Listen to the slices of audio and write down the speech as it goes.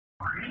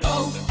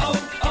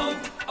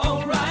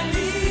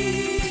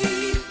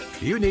O'Reilly.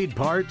 You need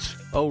parts?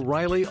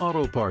 O'Reilly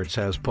Auto Parts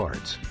has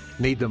parts.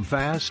 Need them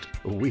fast?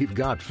 We've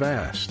got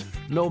fast.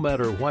 No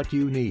matter what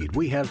you need,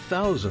 we have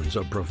thousands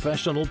of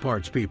professional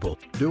parts people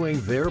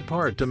doing their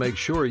part to make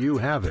sure you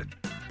have it.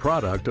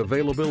 Product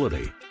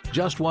availability.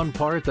 Just one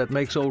part that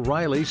makes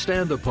O'Reilly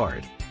stand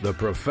apart. The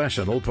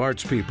professional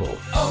parts people.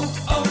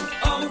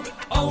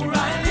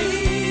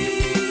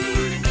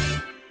 O'Reilly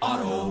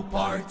Auto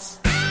Parts.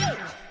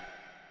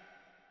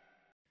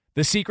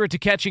 The secret to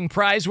catching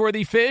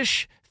prize-worthy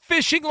fish?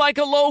 Fishing like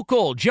a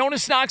local.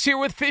 Jonas Knox here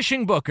with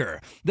Fishing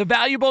Booker. The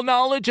valuable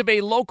knowledge of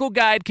a local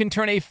guide can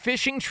turn a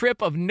fishing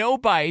trip of no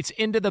bites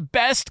into the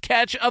best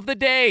catch of the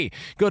day.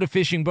 Go to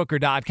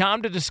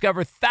fishingbooker.com to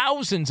discover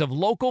thousands of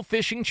local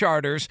fishing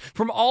charters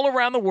from all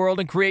around the world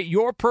and create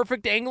your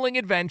perfect angling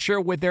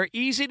adventure with their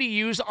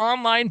easy-to-use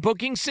online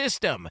booking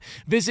system.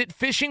 Visit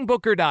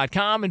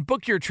fishingbooker.com and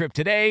book your trip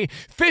today.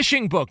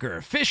 Fishing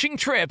Booker. Fishing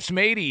trips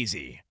made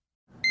easy.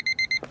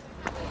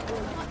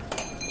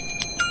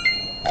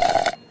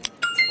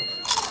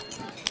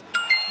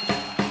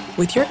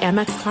 With your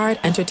Amex card,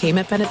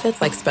 entertainment benefits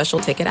like special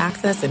ticket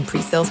access and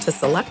pre-sales to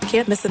select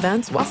can't-miss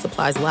events while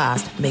supplies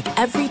last make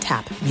every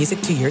tap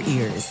music to your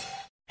ears.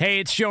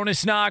 Hey, it's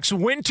Jonas Knox.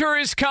 Winter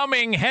is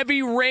coming.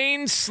 Heavy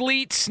rain,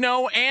 sleet,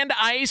 snow, and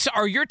ice.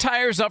 Are your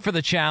tires up for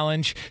the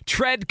challenge?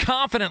 Tread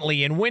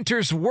confidently in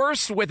winter's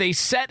worst with a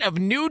set of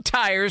new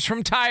tires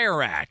from Tire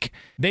Rack.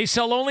 They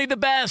sell only the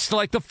best,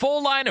 like the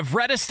full line of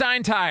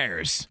Redestein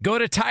tires. Go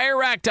to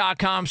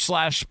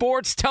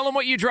TireRack.com/sports. Tell them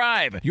what you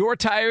drive. Your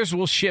tires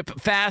will ship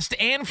fast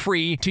and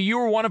free to you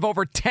or one of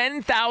over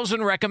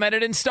 10,000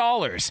 recommended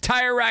installers.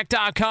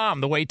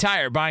 TireRack.com, the way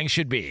tire buying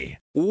should be.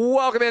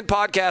 Welcome in,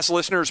 podcast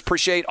listeners.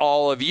 Appreciate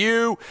all of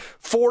you.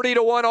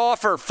 40-1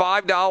 offer,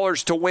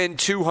 $5 to win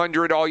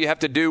 $200. All you have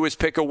to do is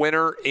pick a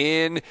winner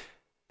in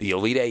the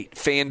Elite Eight.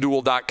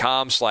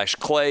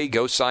 FanDuel.com/Clay.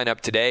 Go sign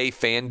up today.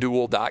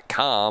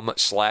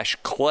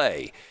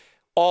 FanDuel.com/Clay.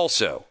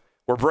 Also,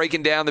 we're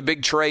breaking down the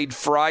big trade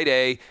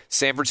Friday.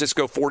 San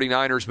Francisco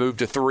 49ers moved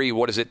to 3.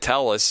 What does it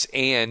tell us?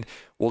 And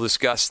we'll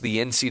discuss the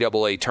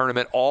NCAA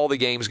tournament, all the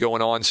games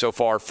going on so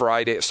far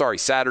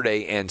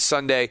Saturday and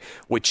Sunday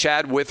with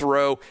Chad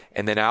Withrow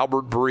and then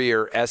Albert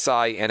Breer,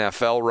 SI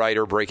NFL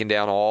writer, breaking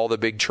down all the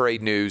big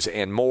trade news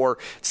and more.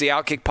 It's the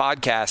Outkick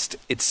Podcast.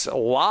 It's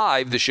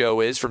live, the show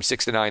is, from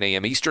 6 to 9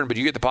 a.m. Eastern, but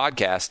you get the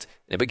podcast,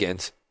 and it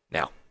begins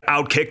now.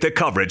 Outkick the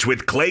coverage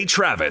with Clay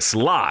Travis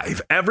live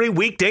every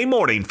weekday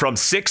morning from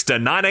 6 to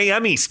 9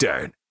 a.m.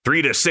 Eastern.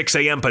 3 to 6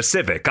 a.m.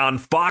 Pacific on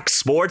Fox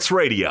Sports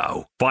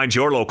Radio. Find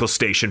your local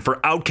station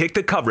for Outkick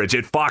the coverage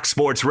at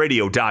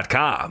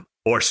foxsportsradio.com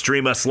or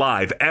stream us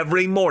live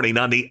every morning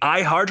on the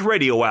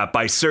iHeartRadio app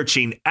by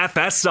searching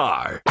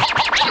FSR. Now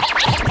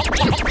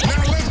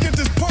let's get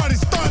this party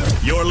started.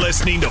 You're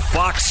listening to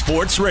Fox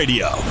Sports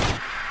Radio.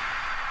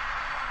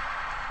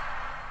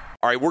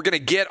 All right, we're going to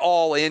get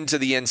all into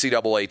the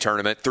NCAA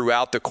tournament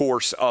throughout the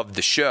course of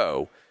the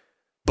show.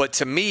 But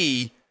to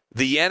me,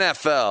 the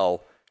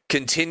NFL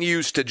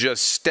continues to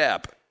just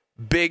step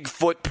big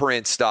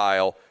footprint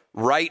style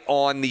right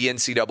on the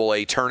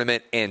NCAA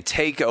tournament and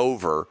take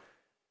over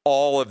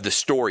all of the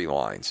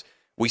storylines.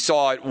 We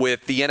saw it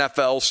with the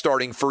NFL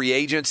starting free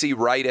agency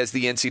right as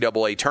the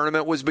NCAA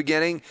tournament was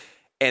beginning.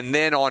 And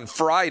then on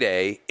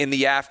Friday in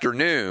the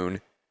afternoon,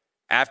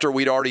 after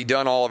we'd already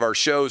done all of our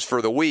shows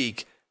for the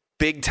week,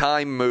 big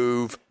time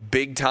move,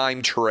 big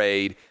time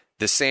trade.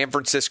 The San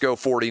Francisco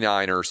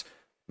 49ers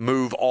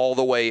move all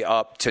the way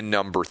up to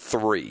number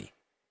 3.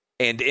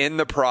 And in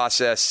the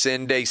process,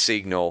 send a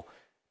signal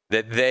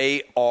that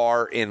they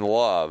are in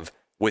love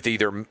with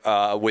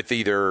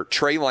either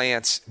Trey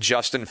Lance,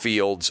 Justin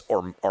Fields,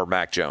 or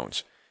Mac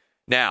Jones.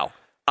 Now,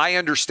 I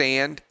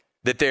understand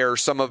that there are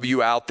some of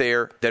you out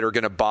there that are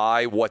going to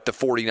buy what the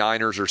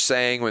 49ers are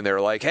saying when they're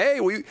like,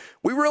 hey, we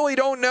really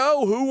don't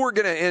know who we're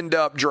going to end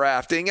up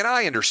drafting. And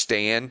I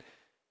understand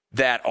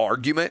that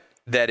argument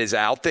that is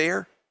out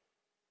there.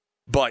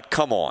 But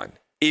come on.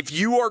 If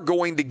you are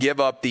going to give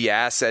up the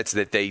assets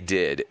that they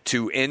did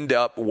to end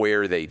up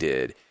where they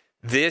did,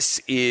 this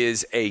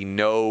is a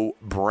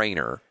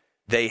no-brainer.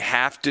 They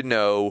have to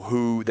know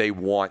who they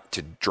want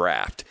to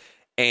draft.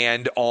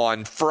 And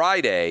on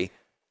Friday,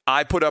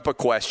 I put up a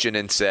question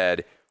and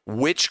said,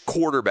 which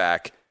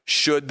quarterback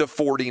should the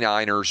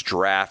 49ers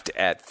draft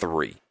at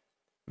 3?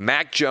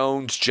 Mac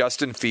Jones,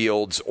 Justin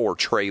Fields, or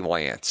Trey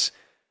Lance?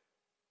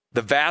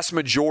 The vast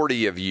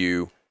majority of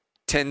you,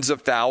 tens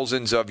of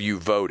thousands of you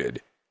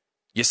voted.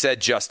 You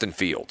said Justin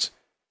Fields.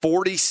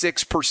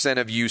 46%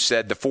 of you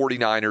said the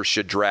 49ers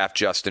should draft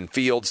Justin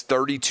Fields.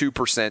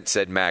 32%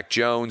 said Mac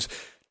Jones.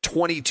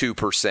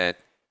 22%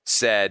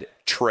 said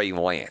Trey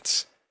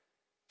Lance.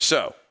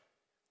 So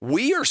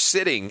we are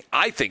sitting,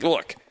 I think,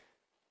 look,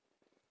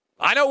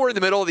 I know we're in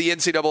the middle of the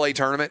NCAA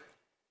tournament,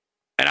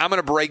 and I'm going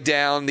to break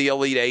down the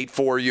Elite Eight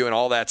for you and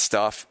all that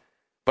stuff.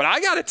 But I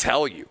got to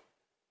tell you,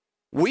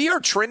 we are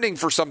trending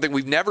for something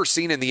we've never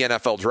seen in the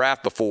NFL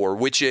draft before,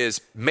 which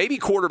is maybe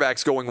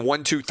quarterbacks going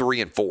 1, 2,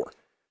 3, and 4.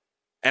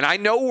 And I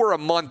know we're a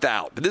month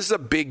out, but this is a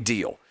big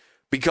deal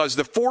because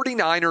the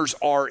 49ers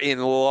are in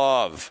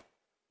love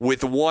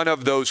with one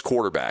of those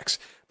quarterbacks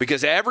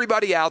because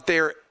everybody out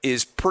there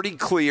is pretty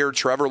clear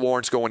Trevor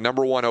Lawrence going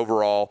number 1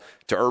 overall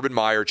to Urban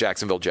Meyer,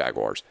 Jacksonville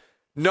Jaguars.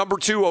 Number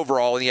 2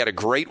 overall, and he had a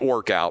great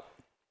workout.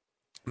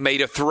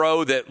 Made a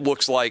throw that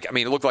looks like,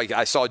 it looked like,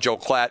 I saw Joel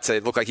Klatt say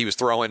it looked like he was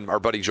throwing,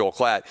 our buddy Joel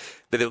Klatt,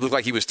 that it looked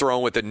like he was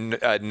throwing with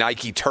a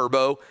Nike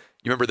Turbo.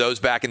 You remember those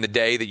back in the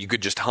day that you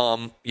could just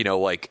hum,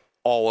 like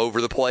all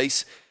over the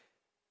place?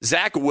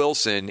 Zach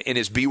Wilson in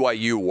his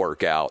BYU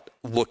workout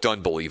looked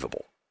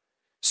unbelievable.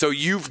 So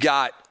you've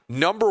got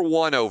number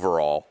 1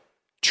 overall,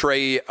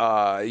 Trevor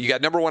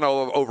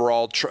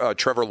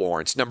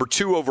Lawrence. Number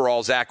 2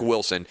 overall, Zach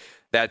Wilson.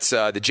 That's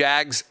the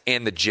Jags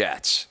and the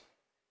Jets.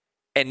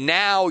 And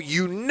now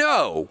you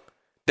know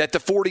that the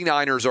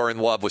 49ers are in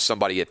love with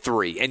somebody at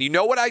 3. And you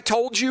know what I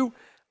told you?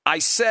 I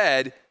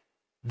said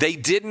they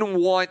didn't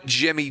want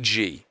Jimmy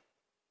G.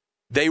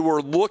 They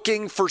were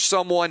looking for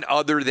someone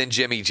other than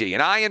Jimmy G.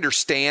 And I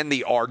understand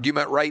the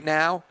argument right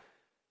now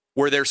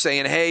where they're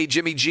saying, hey,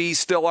 Jimmy G's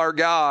still our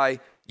guy.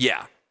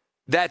 Yeah,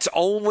 that's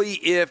only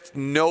if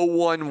no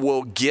one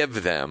will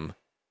give them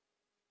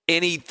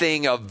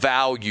anything of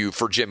value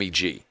for Jimmy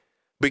G.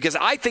 Because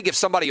I think if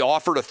somebody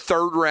offered a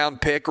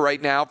 3rd-round pick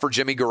right now for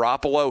Jimmy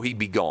Garoppolo, he'd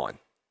be gone.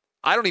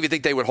 I don't even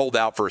think they would hold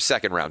out for a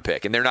 2nd-round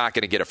pick, and they're not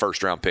going to get a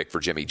 1st-round pick for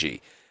Jimmy G.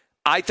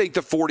 I think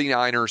the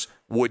 49ers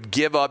would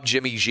give up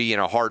Jimmy G in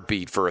a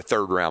heartbeat for a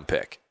 3rd-round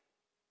pick.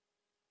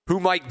 Who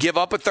might give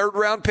up a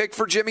 3rd-round pick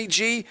for Jimmy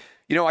G?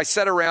 I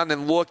sat around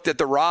and looked at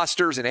the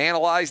rosters and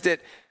analyzed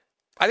it.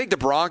 I think the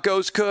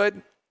Broncos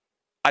could.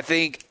 I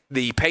think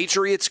the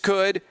Patriots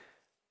could.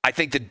 I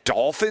think the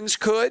Dolphins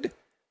could.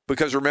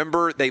 Because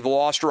remember, they've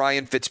lost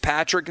Ryan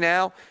Fitzpatrick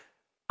now.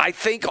 I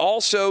think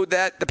also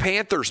that the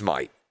Panthers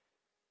might.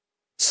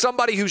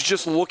 Somebody who's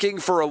just looking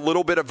for a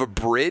little bit of a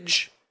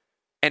bridge,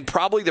 and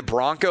probably the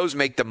Broncos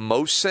make the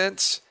most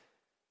sense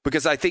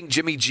because I think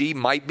Jimmy G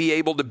might be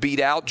able to beat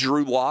out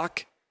Drew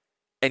Lock,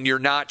 and you're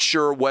not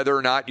sure whether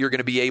or not you're going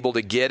to be able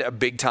to get a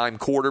big-time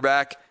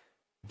quarterback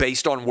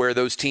based on where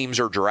those teams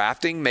are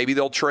drafting. Maybe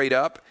they'll trade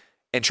up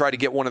and try to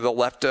get one of the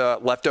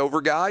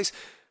leftover guys.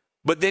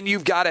 But then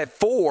you've got at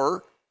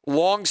 4...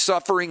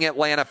 long-suffering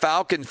Atlanta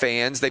Falcon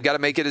fans, they've got to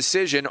make a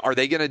decision. Are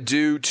they going to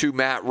do to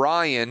Matt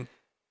Ryan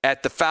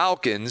at the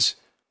Falcons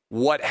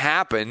what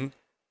happened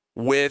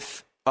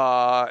with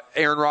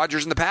Aaron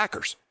Rodgers and the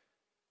Packers?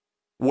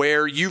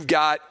 Where you've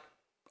got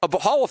a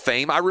Hall of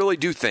Fame, I really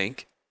do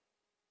think,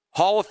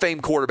 Hall of Fame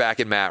quarterback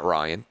in Matt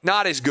Ryan.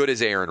 Not as good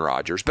as Aaron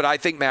Rodgers, but I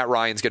think Matt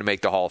Ryan's going to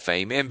make the Hall of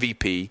Fame.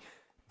 MVP,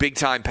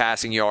 big-time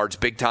passing yards,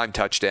 big-time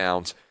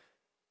touchdowns.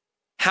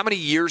 How many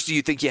years do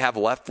you think you have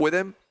left with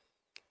him?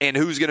 And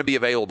who's going to be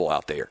available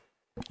out there?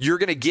 You're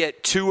going to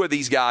get 2 of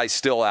these guys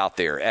still out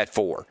there at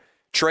 4.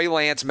 Trey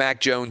Lance, Mac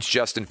Jones,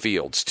 Justin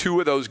Fields. 2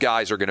 of those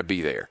guys are going to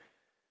be there.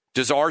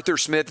 Does Arthur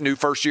Smith, new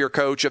first-year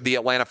coach of the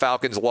Atlanta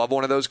Falcons, love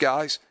one of those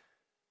guys?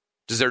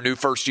 Does their new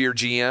first-year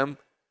GM?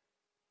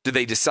 Do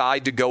they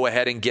decide to go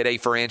ahead and get a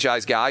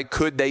franchise guy?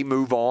 Could they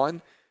move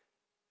on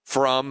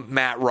from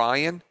Matt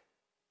Ryan?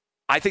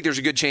 I think there's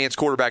a good chance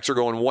quarterbacks are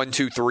going 1,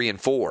 2, 3, and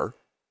 4.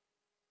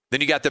 Then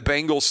you got the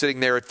Bengals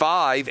sitting there at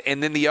 5.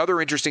 And then the other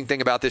interesting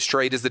thing about this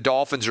trade is the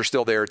Dolphins are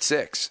still there at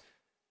 6.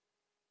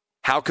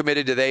 How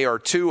committed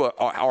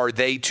are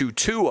they to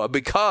Tua?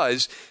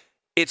 Because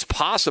it's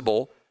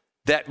possible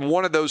that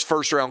one of those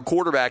first-round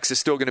quarterbacks is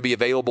still going to be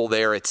available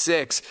there at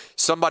 6.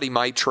 Somebody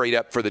might trade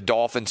up for the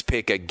Dolphins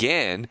pick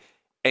again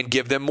and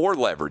give them more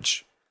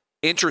leverage.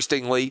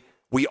 Interestingly,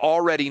 we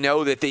already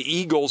know that the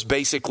Eagles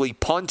basically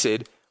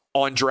punted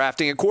on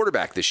drafting a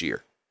quarterback this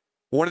year.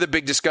 One of the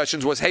big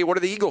discussions was, hey, what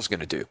are the Eagles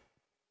going to do?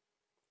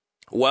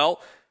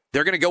 Well,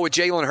 they're going to go with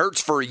Jalen Hurts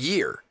for a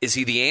year. Is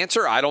he the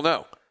answer? I don't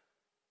know.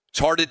 It's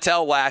hard to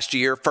tell last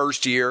year,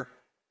 first year.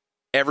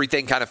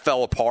 Everything kind of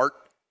fell apart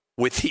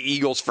with the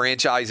Eagles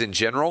franchise in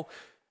general.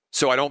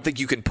 So I don't think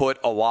you can put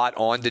a lot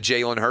on to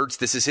Jalen Hurts.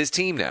 This is his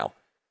team now.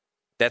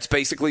 That's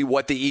basically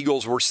what the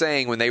Eagles were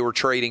saying when they were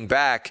trading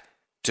back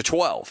to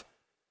 12.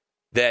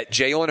 That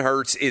Jalen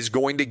Hurts is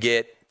going to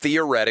get,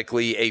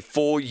 theoretically, a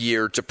full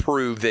year to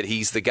prove that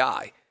he's the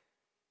guy.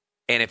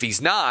 And if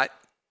he's not,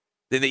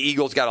 then the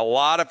Eagles got a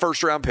lot of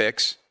first-round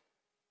picks.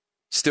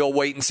 Still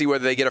wait and see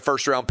whether they get a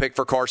first-round pick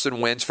for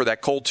Carson Wentz for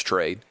that Colts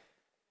trade.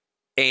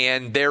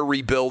 And they're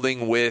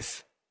rebuilding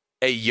with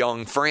a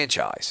young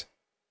franchise.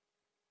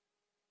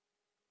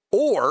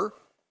 Or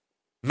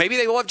maybe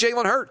they love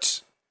Jalen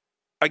Hurts.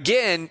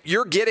 Again,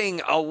 you're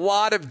getting a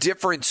lot of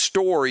different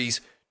stories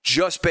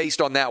just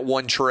based on that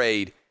one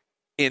trade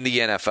in the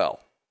NFL.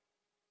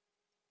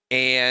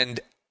 And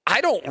I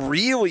don't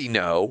really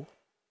know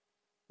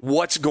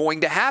what's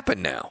going to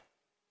happen now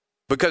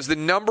because the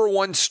number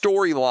one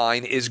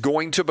storyline is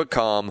going to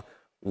become,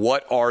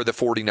 what are the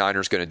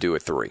 49ers going to do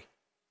at 3?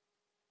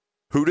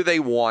 Who do they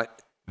want?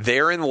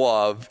 They're in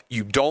love.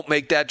 You don't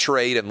make that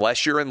trade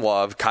unless you're in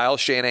love. Kyle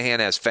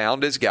Shanahan has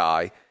found his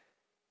guy.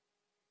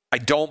 I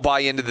don't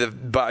buy into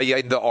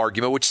the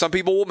argument, which some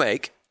people will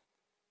make,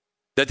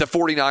 That the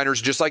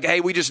 49ers just like,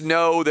 hey, we just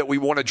know that we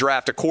want to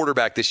draft a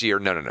quarterback this year.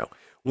 No.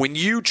 When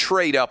you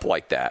trade up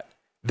like that,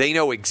 they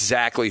know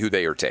exactly who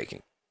they are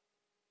taking.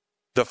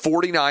 The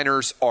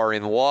 49ers are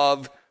in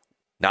love.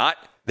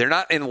 They're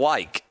not in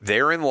like.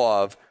 They're in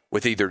love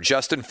with either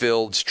Justin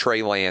Fields,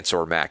 Trey Lance,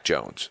 or Mac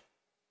Jones.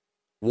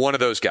 One of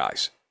those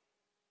guys.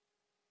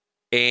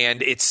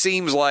 And it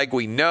seems like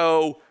we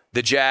know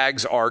the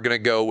Jags are going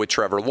to go with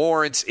Trevor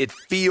Lawrence. It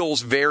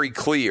feels very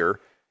clear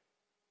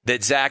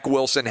that Zach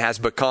Wilson has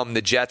become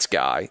the Jets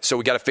guy. So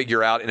we got to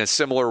figure out in a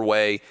similar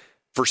way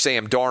for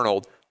Sam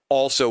Darnold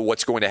also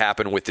what's going to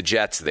happen with the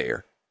Jets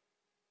there.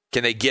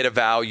 Can they get a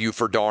value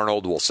for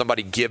Darnold? Will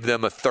somebody give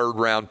them a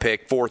 3rd-round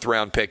pick,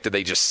 4th-round pick? Do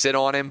they just sit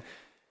on him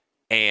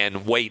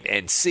and wait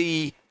and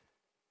see?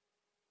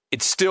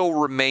 It still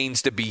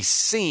remains to be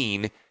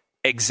seen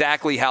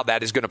exactly how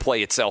that is going to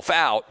play itself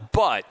out,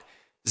 but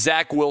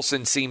Zach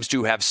Wilson seems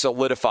to have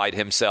solidified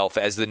himself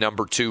as the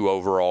number 2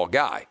 overall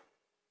guy.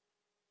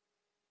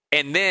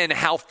 And then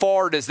how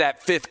far does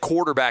that 5th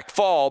quarterback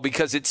fall?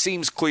 Because it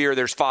seems clear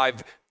there's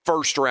 5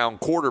 first-round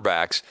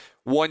quarterbacks,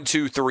 1,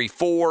 2, 3,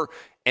 4,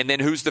 and then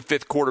who's the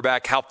 5th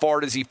quarterback? How far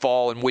does he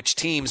fall, and which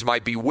teams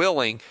might be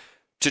willing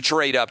to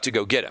trade up to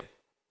go get him?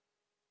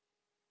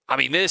 I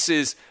mean, this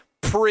is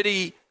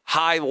pretty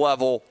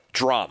high-level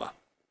drama.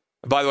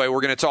 By the way,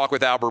 we're going to talk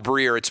with Albert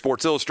Breer at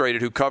Sports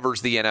Illustrated, who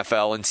covers the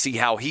NFL, and see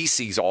how he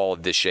sees all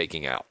of this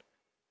shaking out.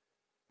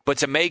 But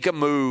to make a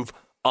move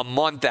a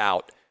month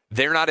out,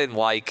 they're not in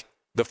like.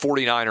 The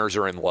 49ers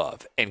are in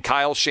love. And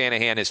Kyle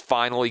Shanahan is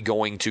finally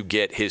going to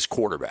get his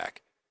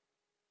quarterback.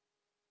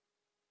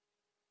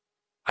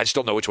 I just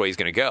don't know which way he's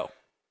going to go.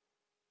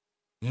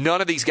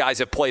 None of these guys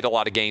have played a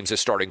lot of games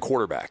as starting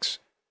quarterbacks.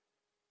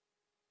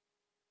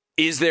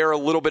 Is there a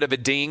little bit of a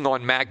ding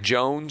on Mac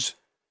Jones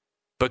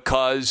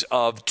because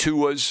of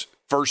Tua's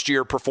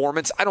first-year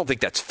performance? I don't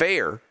think that's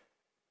fair.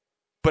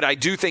 But I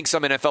do think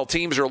some NFL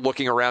teams are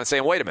looking around and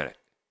saying, wait a minute.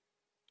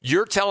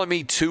 You're telling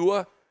me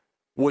Tua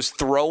was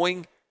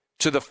throwing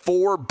to the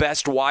 4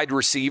 best wide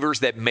receivers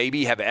that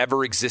maybe have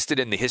ever existed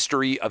in the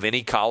history of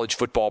any college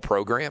football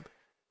program?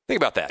 Think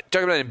about that.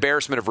 Talking about an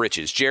embarrassment of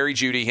riches. Jerry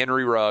Jeudy,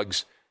 Henry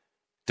Ruggs,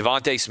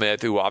 Devontae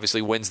Smith, who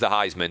obviously wins the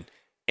Heisman,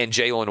 and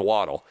Jalen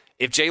Waddle.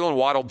 If Jalen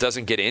Waddle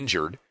doesn't get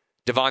injured,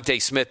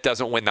 Devontae Smith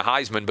doesn't win the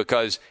Heisman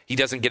because he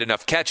doesn't get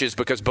enough catches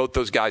because both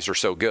those guys are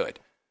so good.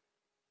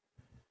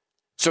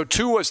 So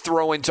Tua's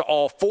throwing to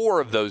all 4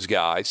 of those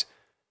guys,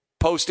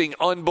 posting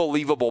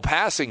unbelievable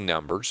passing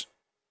numbers.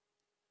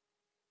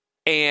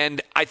 And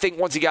I think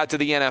once he got to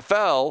the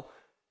NFL,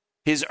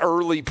 his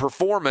early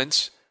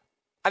performance,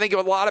 I think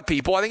a lot of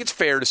people, I think it's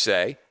fair to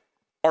say,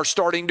 are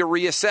starting to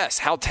reassess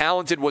how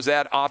talented was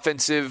that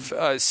offensive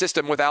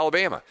system with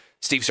Alabama.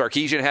 Steve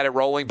Sarkisian had it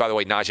rolling. By the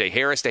way, Najee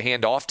Harris to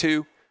hand off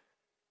to.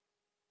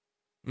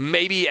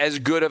 Maybe as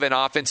good of an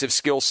offensive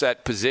skill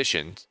set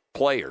position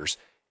players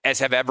as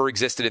have ever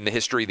existed in the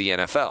history of the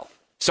NFL.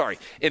 Sorry,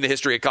 in the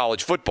history of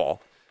college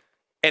football.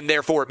 And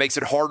therefore, it makes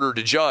it harder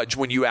to judge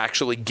when you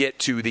actually get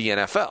to the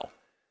NFL.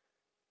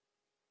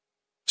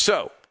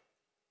 So,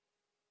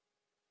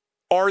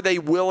 are they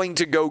willing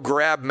to go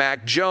grab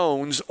Mac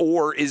Jones,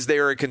 or is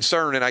there a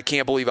concern, and I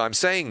can't believe I'm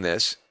saying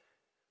this,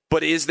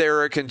 but is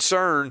there a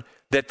concern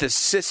that the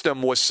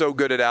system was so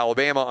good at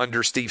Alabama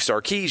under Steve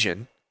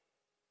Sarkisian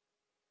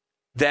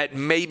that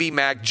maybe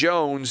Mac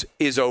Jones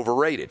is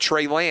overrated?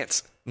 Trey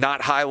Lance,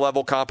 not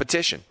high-level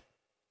competition.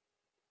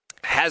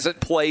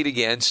 Hasn't played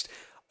against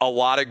a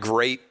lot of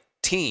great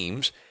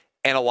teams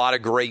and a lot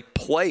of great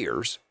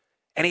players,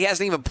 and he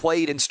hasn't even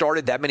played and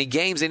started that many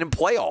games. He didn't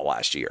play all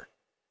last year.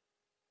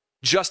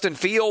 Justin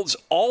Fields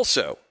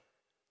also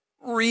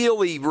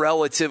really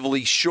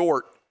relatively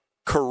short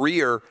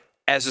career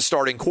as a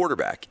starting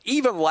quarterback.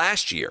 Even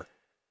last year,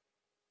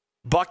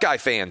 Buckeye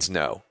fans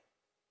know.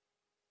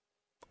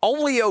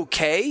 Only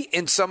okay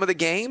in some of the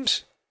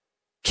games.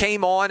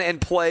 Came on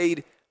and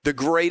played the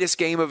greatest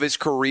game of his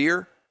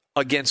career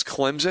against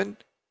Clemson.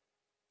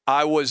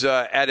 I was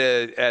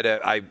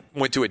I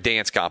went to a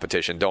dance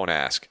competition. Don't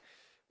ask.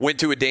 Went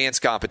to a dance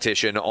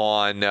competition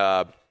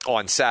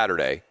on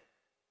Saturday.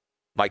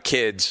 My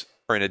kids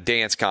are in a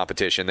dance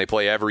competition. They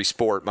play every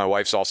sport. My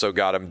wife's also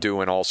got them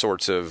doing all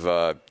sorts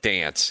of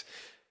dance.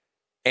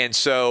 And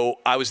so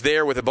I was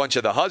there with a bunch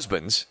of the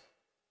husbands.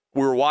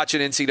 We were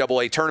watching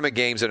NCAA tournament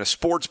games in a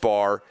sports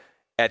bar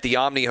at the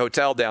Omni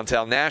Hotel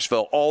downtown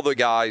Nashville. All the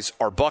guys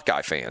are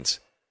Buckeye fans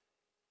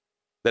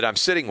that I'm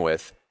sitting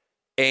with.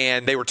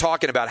 And they were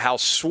talking about how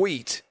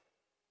sweet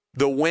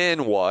the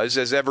win was.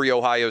 As every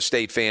Ohio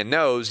State fan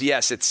knows,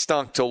 yes, it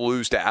stunk to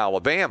lose to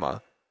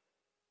Alabama.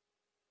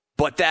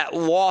 But that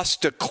loss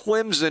to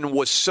Clemson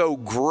was so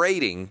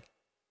grating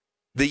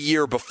the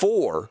year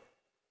before.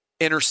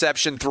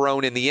 Interception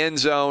thrown in the end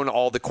zone,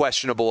 all the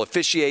questionable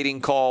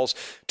officiating calls,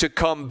 to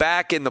come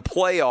back in the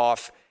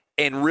playoff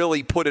and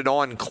really put it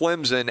on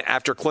Clemson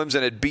after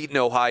Clemson had beaten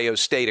Ohio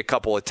State a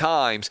couple of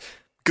times.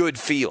 Good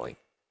feeling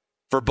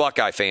for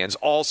Buckeye fans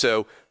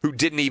also who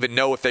didn't even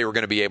know if they were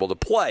going to be able to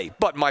play.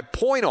 But my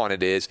point on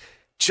it is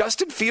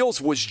Justin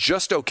Fields was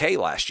just okay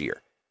last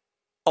year.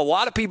 a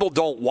lot of people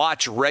don't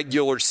watch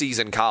regular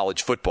season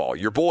college football.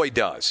 Your boy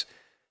does.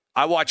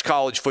 I watch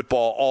college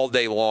football all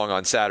day long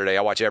on Saturday.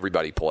 I watch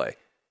everybody play.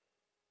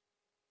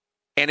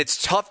 And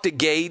it's tough to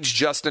gauge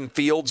Justin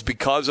Fields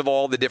because of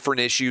all the different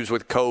issues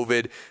with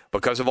COVID,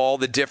 because of all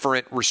the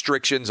different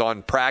restrictions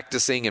on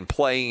practicing and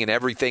playing and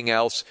everything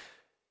else.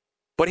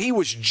 But he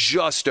was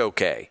just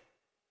okay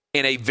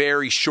in a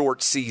very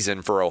short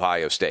season for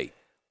Ohio State.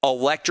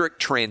 Electric,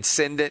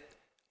 transcendent,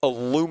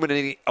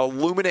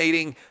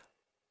 illuminating,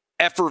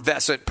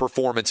 effervescent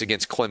performance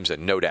against Clemson,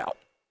 no doubt.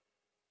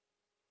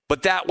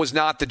 But that was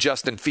not the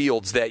Justin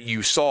Fields that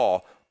you saw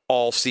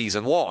all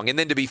season long. And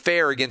then to be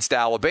fair, against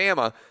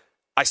Alabama,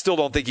 I still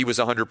don't think he was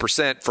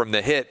 100% from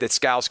the hit that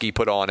Skowski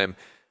put on him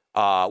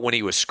when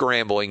he was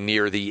scrambling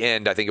near the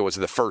end. I think it was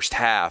the first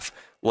half,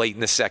 late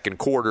in the second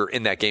quarter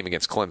in that game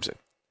against Clemson.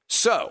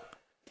 So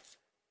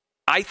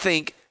I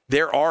think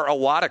there are a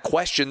lot of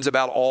questions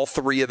about all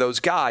three of those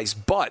guys,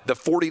 but the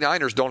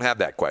 49ers don't have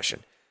that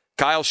question.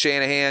 Kyle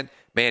Shanahan,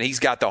 man, he's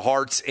got the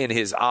hearts in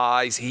his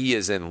eyes. He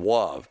is in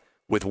love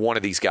with one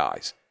of these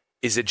guys.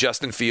 Is it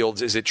Justin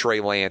Fields? Is it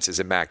Trey Lance? Is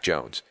it Mac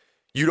Jones?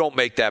 You don't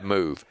make that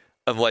move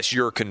unless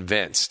you're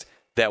convinced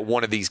that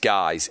one of these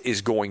guys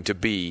is going to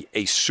be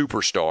a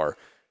superstar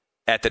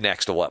at the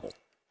next level.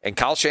 And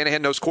Kyle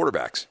Shanahan knows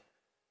quarterbacks.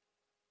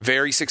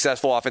 Very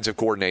successful offensive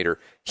coordinator.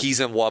 He's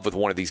in love with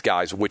one of these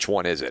guys. Which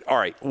one is it? All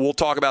right, we'll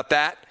talk about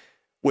that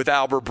with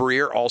Albert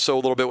Breer. Also a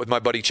little bit with my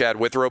buddy Chad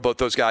Withrow. Both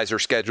those guys are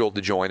scheduled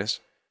to join us.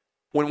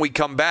 When we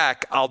come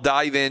back, I'll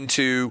dive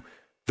into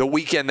the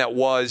weekend that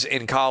was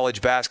in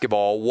college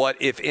basketball. What,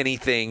 if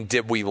anything,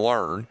 did we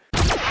learn?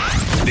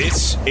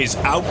 This is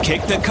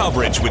Outkick the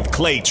Coverage with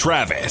Clay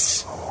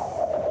Travis.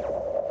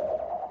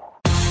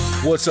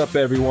 What's up,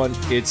 everyone?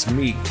 It's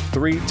me,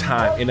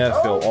 three-time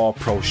NFL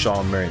All-Pro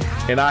Sean Merriman,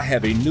 and I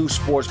have a new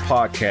sports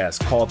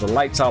podcast called the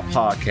Lights Out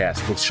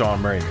Podcast with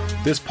Sean Merriman.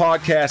 This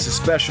podcast is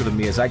special to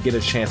me as I get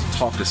a chance to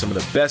talk to some of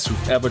the best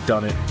who've ever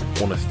done it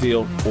on the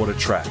field or the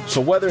track.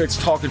 So whether it's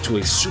talking to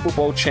a Super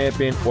Bowl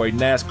champion or a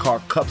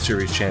NASCAR Cup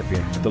Series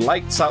champion, the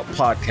Lights Out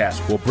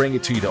Podcast will bring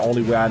it to you the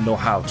only way I know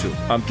how to.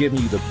 I'm giving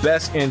you the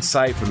best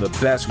insight from the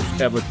best who's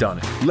ever done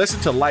it.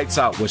 Listen to Lights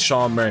Out with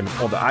Sean Merriman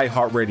on the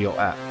iHeartRadio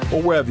app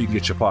or wherever you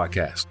get your podcast.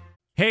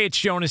 Hey, it's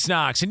Jonas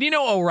Knox, and you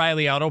know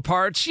O'Reilly Auto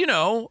Parts. You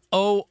know,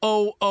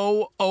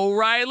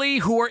 O'Reilly,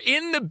 who are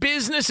in the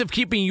business of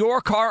keeping your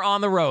car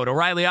on the road.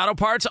 O'Reilly Auto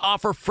Parts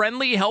offer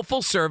friendly,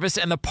 helpful service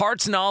and the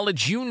parts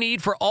knowledge you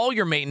need for all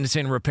your maintenance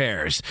and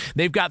repairs.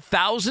 They've got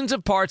thousands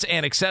of parts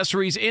and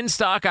accessories in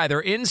stock, either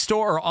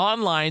in-store or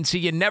online, so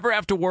you never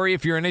have to worry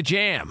if you're in a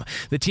jam.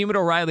 The team at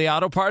O'Reilly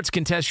Auto Parts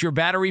can test your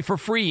battery for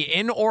free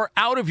in or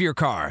out of your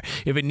car.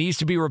 If it needs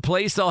to be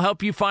replaced, they'll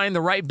help you find the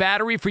right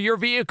battery for your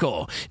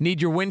vehicle.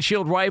 Need your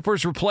windshield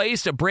wipers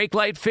replaced, a brake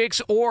light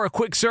fix, or a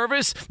quick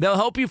service? They'll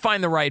help you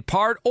find the right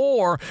part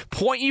or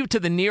point you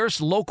to the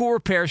nearest local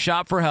repair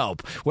shop for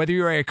help. Whether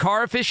you're a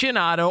car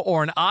aficionado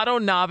or an auto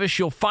novice,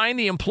 you'll find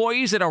the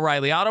employees at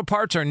O'Reilly Auto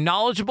Parts are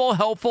knowledgeable,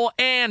 helpful,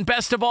 and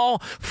best of all,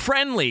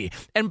 friendly.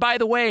 And by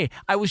the way,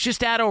 I was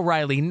just at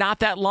O'Reilly not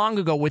that long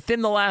ago,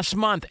 within the last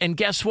month, and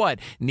guess what?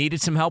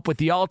 Needed some help with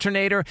the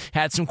alternator,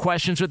 had some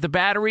questions with the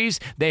batteries.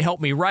 They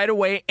helped me right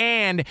away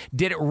and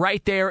did it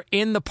right there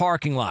in the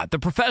parking lot. The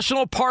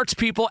professional parts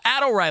people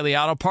at O'Reilly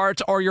Auto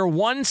Parts are your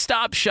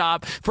one-stop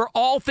shop for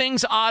all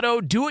things auto,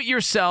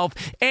 do-it-yourself,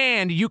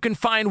 and you can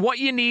find what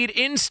you need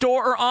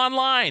in-store or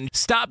online.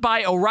 Stop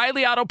by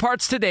O'Reilly Auto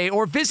Parts today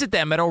or visit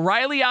them at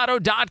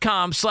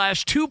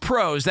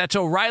O'ReillyAuto.com/2pros. That's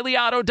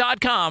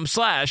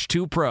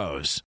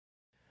O'ReillyAuto.com/2pros.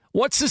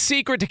 What's the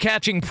secret to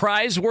catching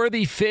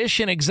prize-worthy fish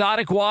in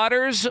exotic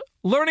waters?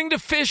 Learning to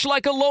fish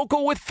like a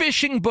local with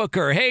Fishing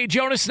Booker. Hey,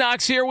 Jonas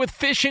Knox here with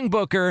Fishing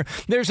Booker.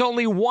 There's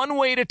only one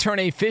way to turn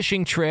a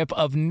fishing trip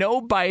of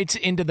no bites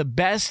into the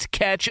best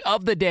catch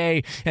of the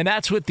day, and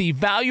that's with the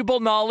valuable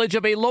knowledge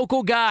of a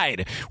local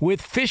guide.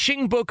 With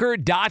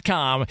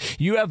FishingBooker.com,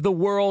 you have the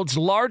world's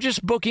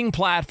largest booking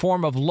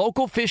platform of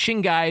local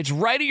fishing guides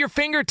right at your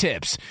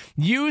fingertips.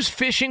 Use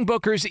Fishing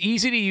Booker's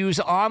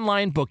easy-to-use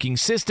online booking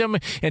system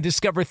and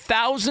discover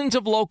thousands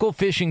of local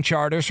fishing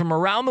charters from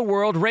around the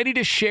world ready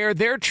to share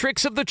their tricks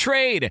of the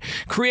trade.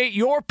 Create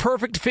your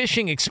perfect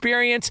fishing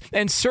experience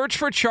and search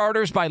for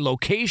charters by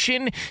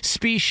location,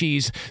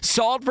 species,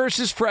 salt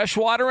versus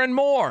freshwater, and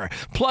more.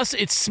 Plus,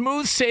 it's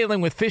smooth sailing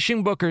with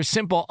Fishing Booker's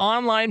simple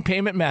online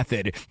payment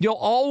method. You'll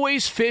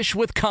always fish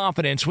with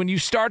confidence when you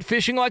start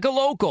fishing like a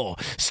local.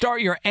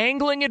 Start your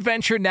angling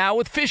adventure now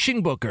with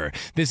Fishing Booker.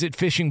 Visit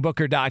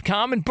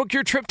FishingBooker.com and book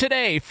your trip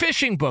today.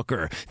 Fishing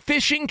Booker.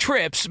 Fishing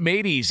trips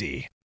made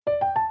easy.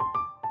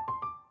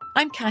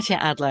 I'm Katya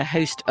Adler,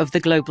 host of The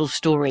Global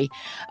Story.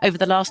 Over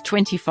the last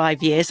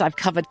 25 years, I've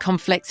covered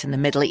conflicts in the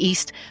Middle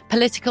East,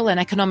 political and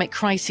economic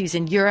crises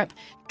in Europe,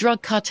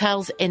 drug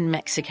cartels in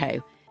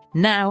Mexico.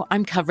 Now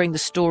I'm covering the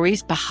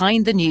stories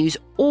behind the news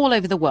all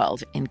over the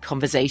world in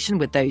conversation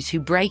with those who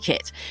break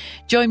it.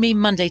 Join me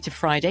Monday to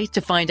Friday to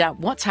find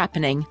out what's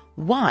happening,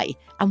 why,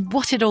 and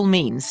what it all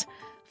means.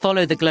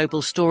 Follow The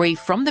Global Story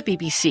from the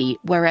BBC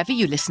wherever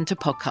you listen to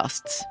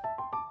podcasts.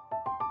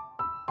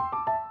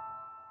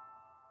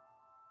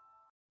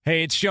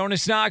 Hey, it's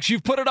Jonas Knox.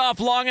 You've put it off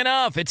long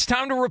enough. It's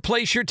time to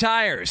replace your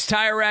tires.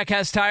 Tire Rack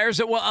has tires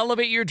that will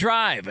elevate your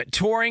drive.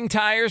 Touring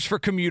tires for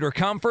commuter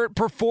comfort,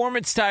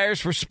 performance tires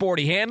for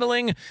sporty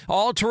handling,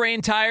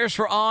 all-terrain tires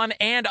for on-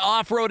 and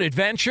off-road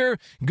adventure.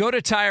 Go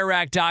to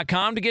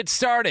TireRack.com to get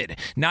started.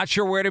 Not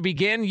sure where to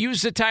begin?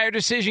 Use the Tire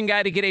Decision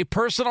Guide to get a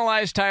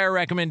personalized tire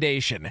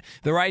recommendation.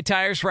 The right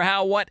tires for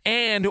how, what,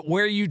 and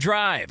where you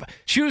drive.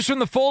 Choose from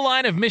the full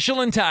line of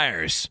Michelin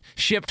tires.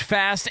 Shipped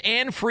fast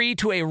and free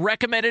to a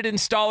recommended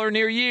installer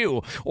near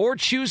you, or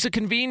choose the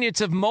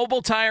convenience of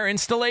mobile tire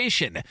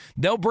installation.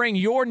 They'll bring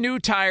your new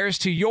tires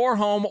to your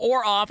home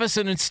or office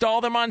and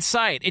install them on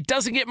site. It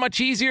doesn't get much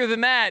easier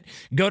than that.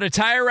 Go to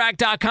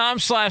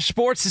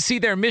TireRack.com/sports to see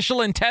their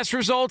Michelin test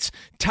results,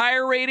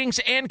 tire ratings,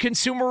 and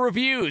consumer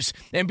reviews.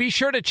 And be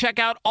sure to check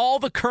out all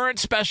the current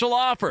special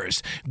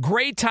offers.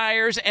 Great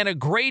tires and a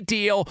great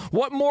deal.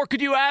 What more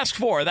could you ask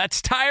for?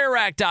 That's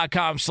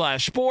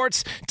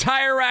TireRack.com/sports.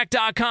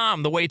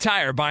 TireRack.com, the way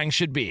tire buying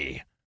should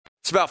be.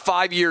 It's about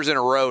 5 years in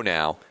a row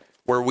now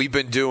where we've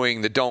been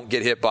doing the Don't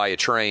Get Hit by a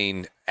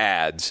Train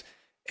ads.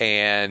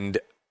 And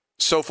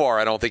so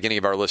far, I don't think any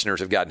of our listeners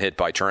have gotten hit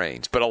by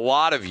trains. But a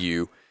lot of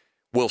you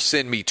will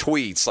send me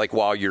tweets like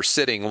while you're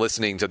sitting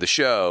listening to the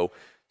show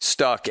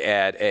stuck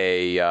at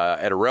a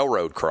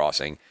railroad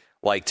crossing,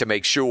 like to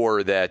make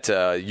sure that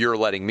you're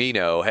letting me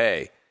know,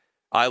 hey,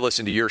 I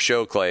listened to your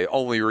show, Clay,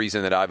 only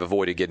reason that I've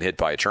avoided getting hit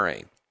by a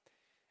train.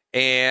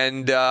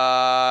 And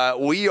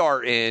we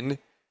are in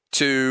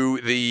to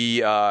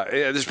the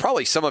there's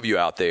probably some of you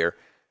out there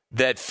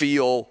that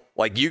feel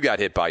like you got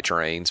hit by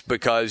trains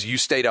because you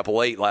stayed up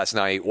late last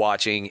night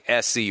watching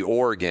SC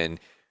Oregon,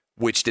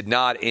 which did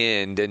not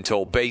end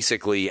until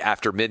basically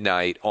after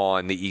midnight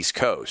on the East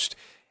Coast.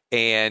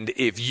 And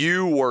if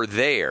you were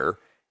there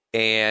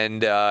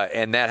and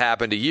that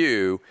happened to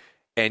you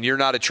and you're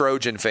not a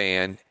Trojan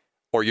fan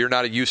or you're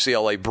not a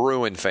UCLA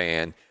Bruin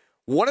fan,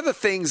 one of the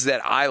things that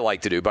I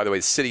like to do, by the way,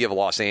 the city of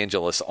Los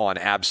Angeles on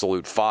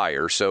absolute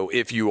fire. So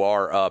if you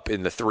are up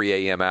in the 3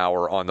 a.m.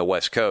 hour on the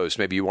West Coast,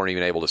 maybe you weren't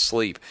even able to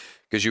sleep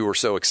because you were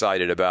so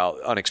excited about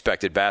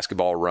unexpected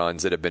basketball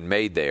runs that have been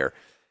made there.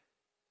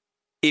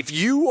 If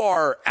you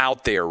are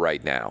out there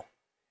right now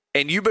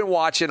and you've been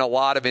watching a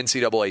lot of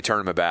NCAA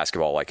tournament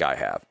basketball like I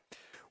have,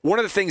 one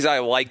of the things I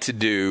like to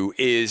do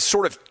is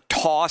sort of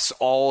toss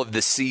all of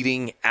the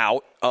seeding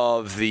out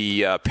of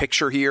the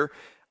picture here.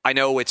 I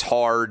know it's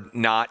hard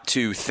not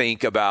to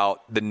think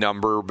about the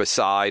number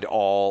beside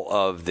all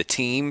of the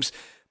teams,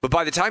 but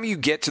by the time you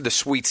get to the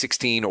Sweet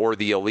 16 or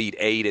the Elite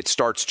 8, it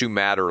starts to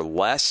matter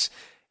less.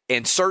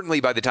 And certainly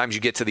by the time you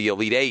get to the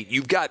Elite 8,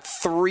 you've got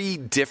 3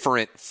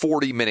 different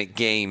 40-minute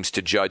games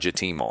to judge a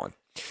team on.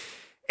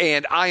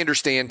 And I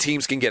understand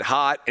teams can get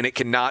hot and it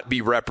cannot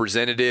be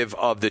representative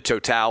of the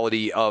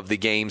totality of the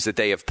games that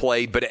they have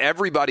played. But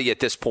everybody at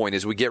this point,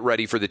 as we get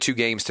ready for the 2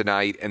 games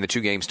tonight and the 2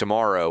 games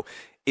tomorrow,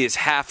 is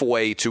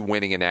halfway to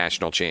winning a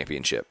national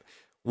championship.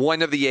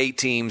 One of the 8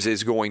 teams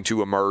is going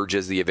to emerge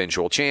as the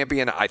eventual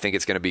champion. I think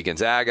it's going to be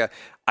Gonzaga.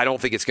 I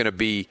don't think it's going to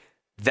be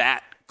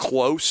that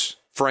close.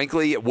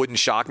 Frankly, it wouldn't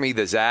shock me.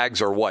 The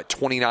Zags are,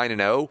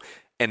 29-0,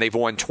 and they've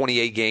won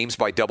 28 games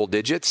by double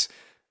digits.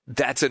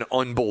 That's an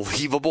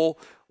unbelievable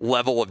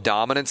level of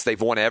dominance.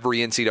 They've won every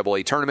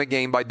NCAA tournament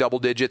game by double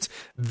digits.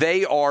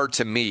 They are,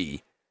 to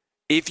me,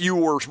 if you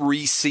were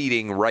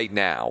reseeding right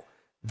now,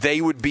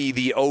 they would be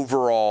the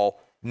overall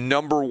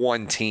number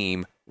 1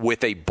 team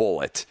with a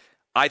bullet.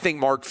 I think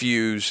Mark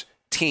Few's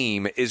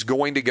team is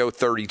going to go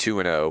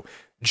 32-0.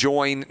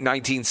 Join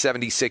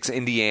 1976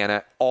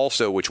 Indiana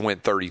also, which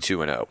went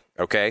 32-0.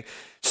 Okay?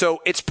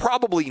 So it's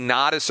probably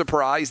not a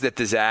surprise that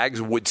the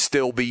Zags would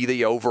still be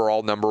the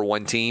overall number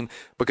 1 team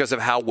because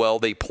of how well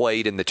they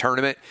played in the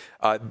tournament.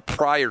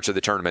 Prior to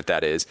the tournament,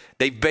 that is.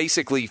 They've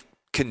basically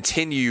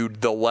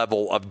continued the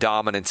level of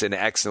dominance and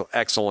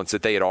excellence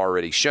that they had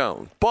already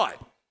shown. But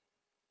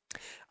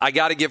I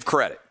got to give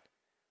credit.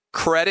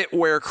 Credit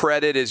where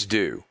credit is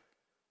due.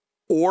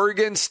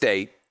 Oregon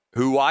State,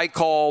 who I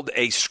called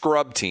a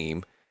scrub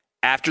team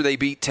after they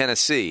beat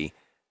Tennessee,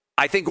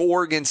 I think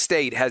Oregon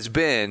State has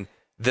been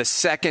the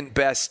second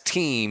best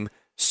team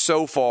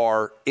so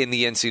far in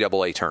the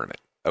NCAA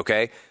tournament.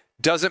 Okay?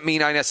 Doesn't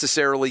mean I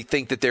necessarily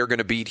think that they're going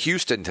to beat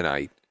Houston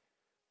tonight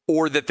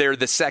or that they're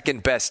the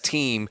second best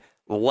team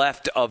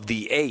left of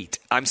the 8.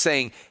 I'm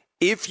saying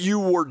if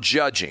you were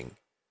judging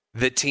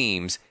the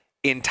teams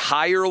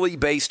entirely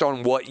based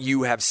on what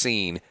you have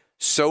seen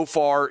so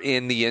far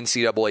in the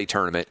NCAA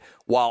tournament,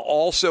 while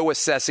also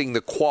assessing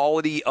the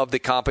quality of the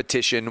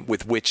competition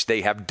with which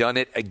they have done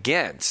it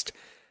against,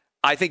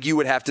 I think you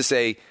would have to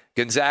say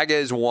Gonzaga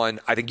is 1.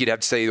 I think you'd have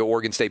to say the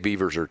Oregon State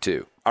Beavers are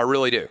 2. I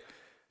really do.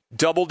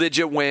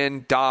 Double-digit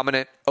win,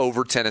 dominant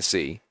over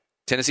Tennessee.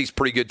 Tennessee's a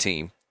pretty good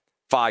team,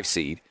 5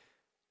 seed.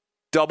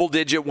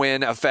 Double-digit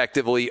win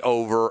effectively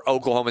over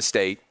Oklahoma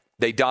State.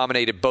 They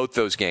dominated both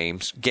those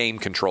games, game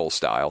control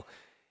style.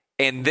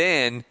 And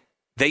then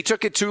they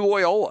took it to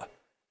Loyola.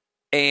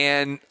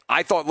 And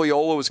I thought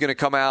Loyola was going to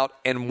come out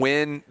and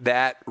win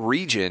that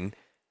region.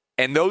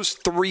 And those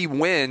 3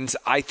 wins,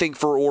 I think,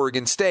 for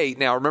Oregon State,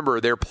 now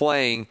remember, they're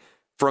playing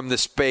from the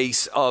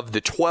space of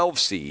the 12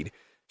 seed,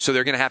 so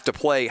they're going to have to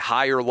play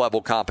higher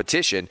level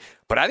competition.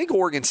 But I think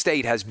Oregon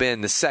State has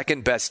been the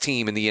second best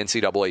team in the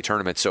NCAA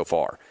tournament so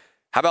far.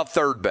 How about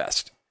third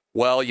best?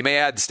 Well, you may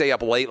have had to stay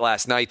up late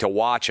last night to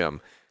watch them,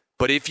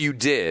 but if you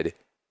did,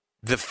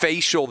 the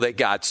facial that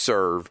got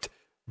served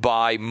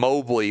by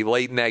Mobley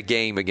late in that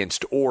game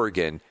against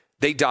Oregon,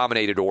 they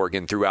dominated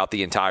Oregon throughout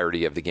the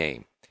entirety of the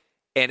game.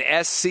 And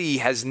SC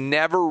has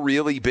never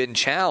really been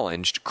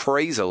challenged,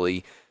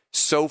 crazily,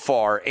 so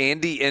far.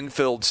 Andy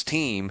Enfield's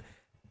team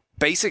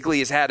basically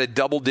has had a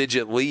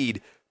double-digit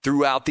lead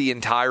throughout the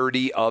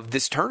entirety of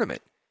this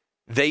tournament.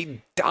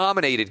 They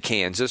dominated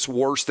Kansas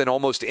worse than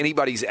almost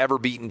anybody's ever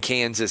beaten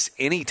Kansas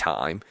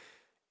anytime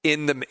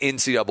in the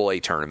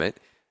NCAA tournament.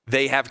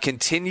 They have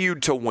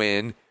continued to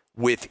win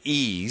with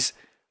ease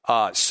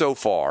so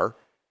far.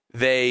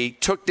 They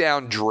took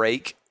down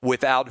Drake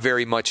without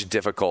very much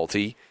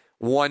difficulty,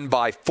 won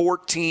by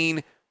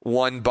 14,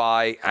 won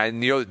by, and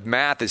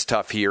math is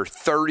tough here,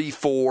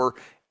 34,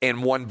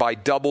 and won by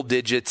double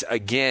digits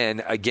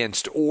again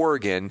against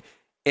Oregon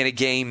in a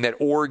game that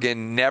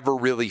Oregon never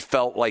really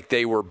felt like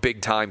they were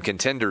big-time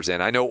contenders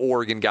in. I know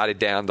Oregon got it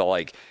down to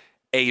like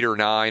 8 or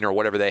 9 or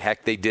whatever the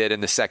heck they did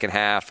in the second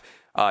half.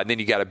 And then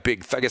you got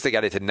I guess they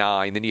got it to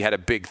 9. Then you had a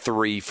big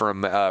 3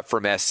 from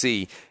SC.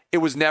 It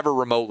was never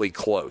remotely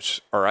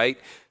close, all right?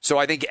 So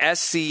I think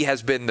SC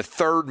has been the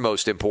third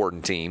most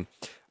important team.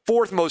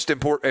 Fourth most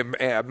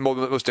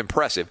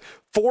impressive.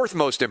 Fourth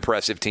most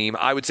impressive team,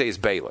 I would say, is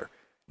Baylor.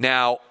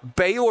 Now,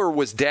 Baylor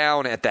was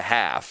down at the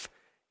half,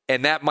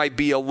 and that might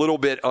be a little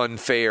bit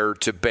unfair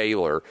to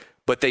Baylor,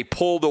 but they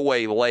pulled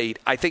away late.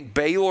 I think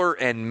Baylor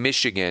and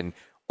Michigan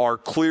are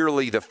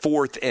clearly the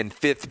fourth and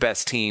fifth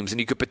best teams, and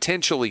you could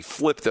potentially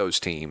flip those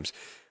teams.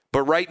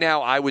 But right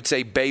now, I would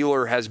say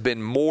Baylor has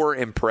been more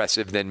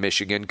impressive than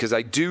Michigan, because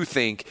I do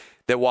think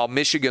that while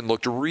Michigan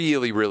looked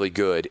really, really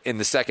good in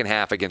the second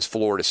half against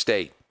Florida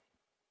State,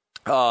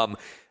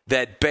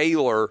 that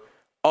Baylor,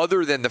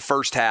 other than the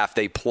first half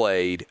they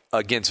played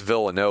against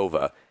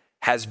Villanova,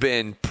 has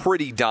been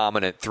pretty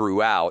dominant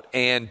throughout,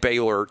 and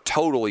Baylor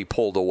totally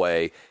pulled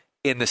away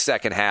in the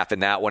second half in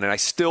that one. And I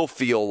still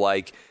feel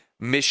like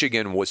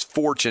Michigan was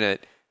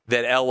fortunate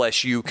that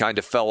LSU kind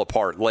of fell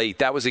apart late.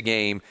 That was a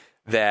game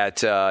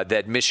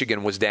that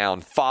Michigan was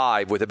down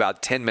 5 with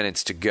about 10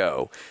 minutes to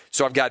go.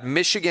 So I've got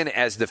Michigan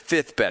as the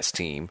fifth best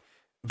team.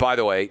 By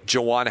the way,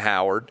 Juwan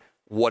Howard,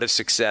 what a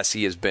success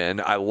he has been.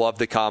 I love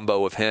the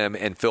combo of him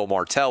and Phil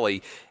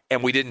Martelli,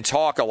 and we didn't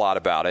talk a lot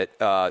about it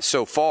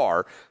so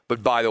far.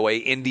 But by the way,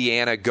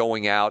 Indiana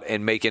going out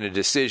and making a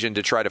decision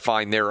to try to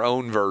find their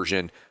own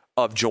version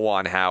of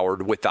Juwan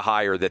Howard with the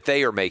hire that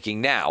they are making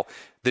now.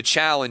 The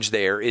challenge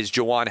there is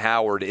Juwan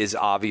Howard is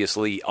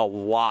obviously a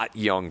lot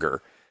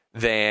younger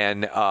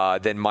than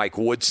Mike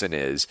Woodson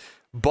is.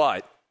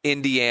 But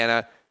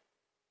Indiana,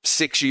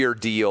 6-year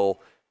deal,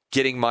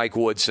 getting Mike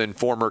Woodson,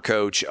 former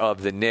coach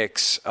of the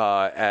Knicks,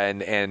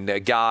 and a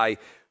guy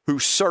who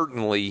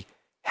certainly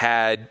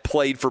had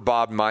played for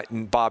Bob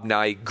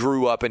Knight,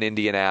 grew up in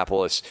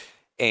Indianapolis,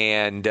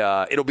 and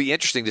it'll be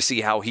interesting to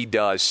see how he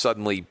does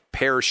suddenly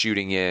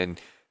parachuting in,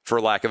 for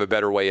lack of a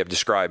better way of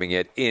describing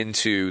it,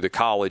 into the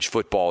college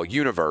football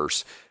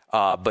universe.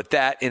 But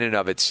that in and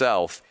of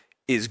itself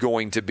is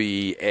going to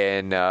be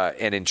an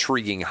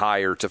intriguing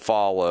hire to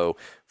follow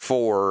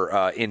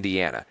for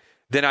Indiana.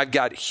 Then I've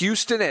got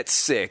Houston at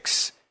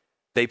 6.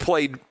 They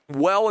played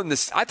well in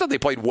this. I thought they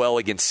played well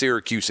against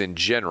Syracuse in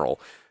general,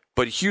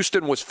 but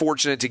Houston was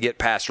fortunate to get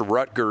past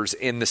Rutgers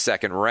in the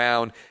second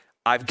round.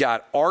 I've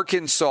got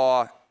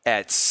Arkansas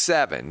at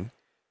 7.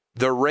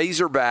 The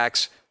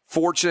Razorbacks,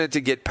 fortunate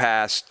to get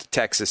past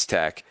Texas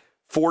Tech,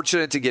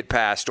 fortunate to get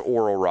past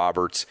Oral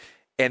Roberts.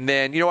 And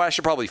then, you know what, I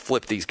should probably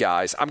flip these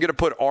guys. I'm going to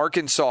put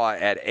Arkansas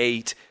at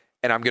 8,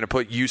 and I'm going to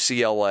put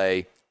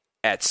UCLA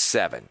at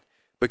 7.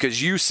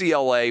 Because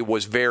UCLA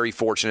was very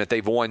fortunate.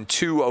 They've won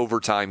 2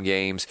 overtime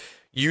games.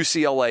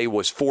 UCLA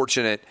was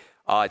fortunate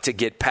to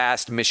get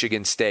past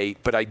Michigan State,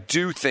 but I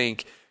do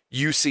think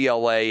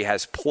UCLA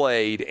has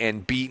played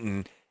and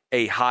beaten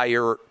a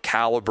higher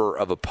caliber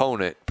of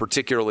opponent,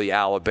 particularly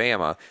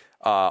Alabama,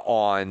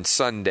 on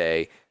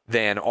Sunday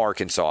than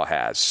Arkansas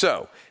has.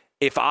 So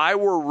if I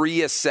were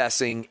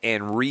reassessing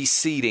and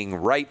reseeding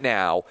right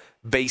now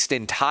based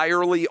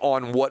entirely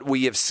on what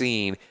we have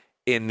seen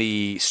in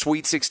the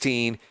Sweet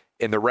 16,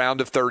 in the round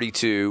of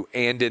 32,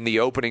 and in the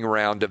opening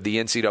round of the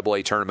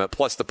NCAA tournament,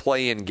 plus the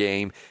play-in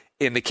game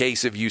in the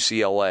case of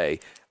UCLA,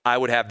 I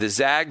would have the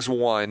Zags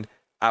 1,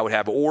 I would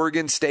have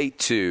Oregon State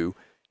 2,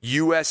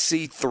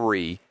 USC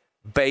 3,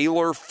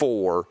 Baylor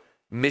 4,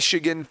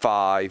 Michigan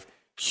 5,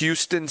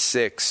 Houston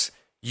 6,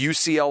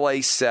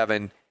 UCLA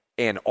 7,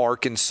 and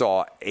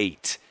Arkansas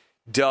 8.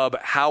 Dub,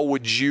 how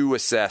would you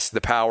assess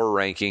the power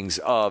rankings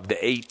of the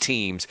 8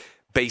 teams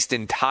based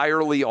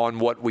entirely on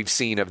what we've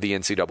seen of the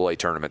NCAA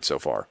tournament so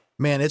far?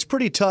 Man, it's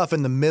pretty tough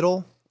in the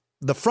middle.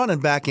 The front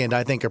and back end,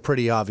 I think, are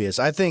pretty obvious.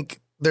 I think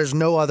there's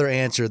no other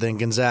answer than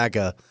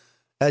Gonzaga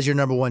as your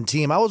number 1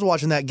 team. I was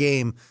watching that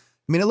game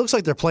I mean, it looks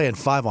like they're playing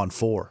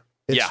 5-on-4.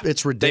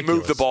 It's ridiculous. They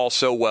move the ball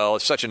so well.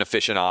 It's such an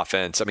efficient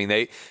offense. I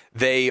mean,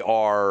 they're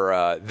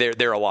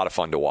a lot of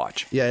fun to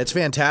watch. Yeah, it's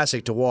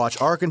fantastic to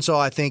watch. Arkansas,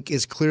 I think,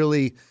 is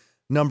clearly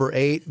number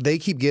 8. They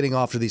keep getting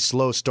off to these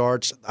slow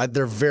starts.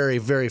 They're very,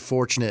 very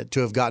fortunate to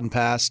have gotten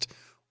past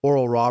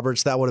Oral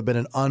Roberts. That would have been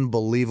an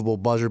unbelievable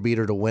buzzer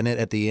beater to win it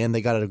at the end.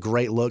 They got a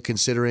great look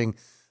considering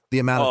the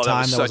amount of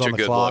time that was on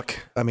the clock. Look.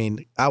 I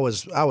mean, I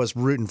was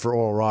rooting for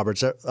Oral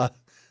Roberts.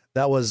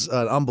 That was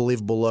an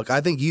unbelievable look.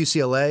 I think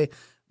UCLA,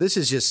 this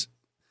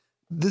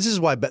is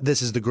why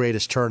this is the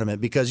greatest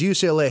tournament, because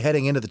UCLA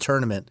heading into the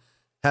tournament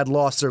had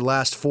lost their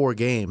last 4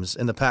 games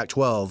in the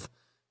Pac-12.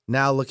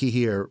 Now looky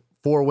here,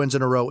 4 wins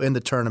in a row in the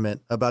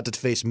tournament, about to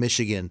face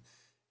Michigan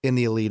in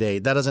the Elite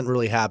Eight. That doesn't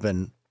really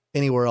happen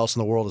anywhere else in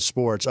the world of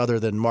sports other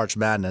than March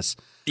Madness.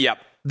 Yep.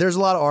 There's a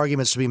lot of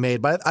arguments to be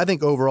made, but I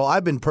think overall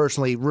I've been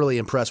personally really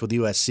impressed with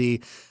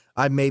USC.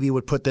 I maybe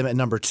would put them at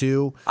number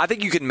 2. I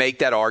think you can make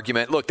that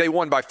argument. Look, they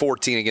won by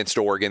 14 against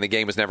Oregon. The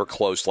game was never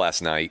close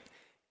last night.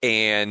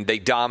 And they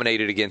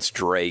dominated against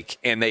Drake,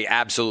 and they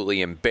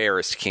absolutely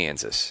embarrassed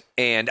Kansas.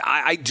 And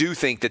I do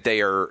think that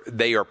they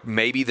are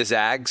maybe the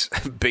Zags'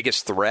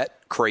 biggest threat,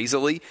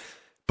 crazily.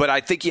 But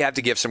I think you have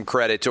to give some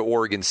credit to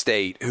Oregon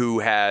State, who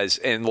has,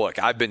 and look,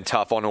 I've been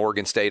tough on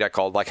Oregon State. I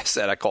called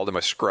them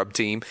a scrub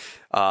team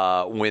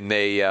when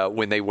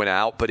they went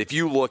out. But if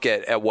you look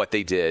at what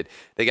they did,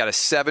 they got a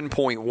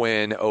 7-point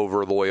win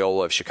over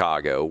Loyola of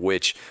Chicago,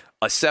 which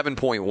a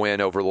 7-point win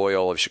over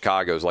Loyola of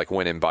Chicago is like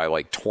winning by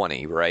like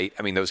 20, right?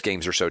 I mean, those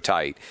games are so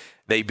tight.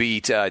 They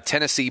beat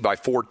Tennessee by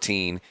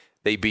 14.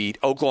 They beat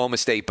Oklahoma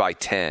State by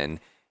 10.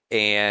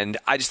 And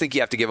I just think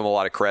you have to give them a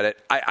lot of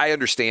credit. I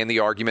understand the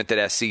argument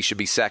that SC should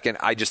be second.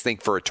 I just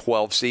think for a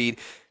 12 seed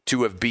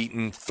to have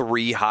beaten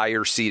 3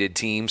 higher seeded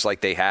teams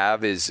like they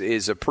have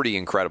is a pretty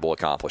incredible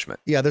accomplishment.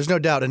 Yeah, there's no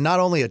doubt. And not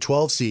only a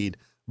 12 seed,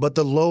 but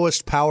the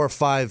lowest Power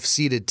 5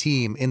 seeded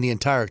team in the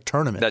entire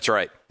tournament. That's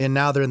right. And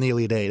now they're in the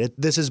Elite Eight.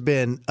 This has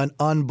been an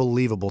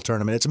unbelievable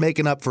tournament. It's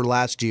making up for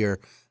last year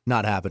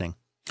not happening.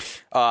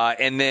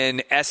 And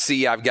then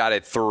SC I've got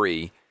at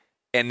 3.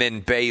 And then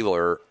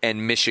Baylor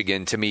and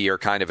Michigan, to me, are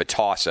kind of a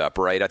toss-up,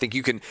 right? I think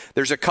you can.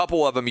 There's a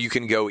couple of them you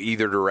can go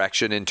either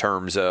direction in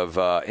terms of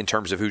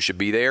who should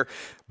be there.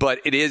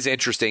 But it is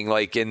interesting,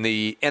 like in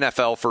the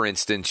NFL, for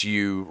instance,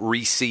 you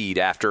reseed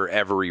after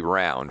every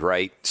round,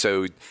 right?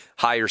 So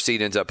higher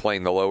seed ends up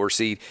playing the lower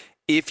seed.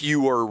 If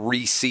you are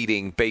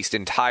reseeding based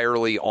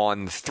entirely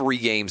on 3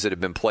 games that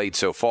have been played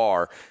so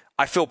far,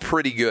 I feel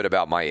pretty good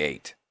about my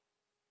 8.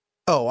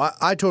 Oh,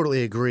 I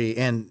totally agree.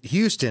 And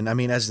Houston, I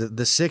mean, as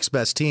the 6th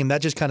best team,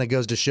 that just kind of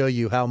goes to show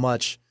you how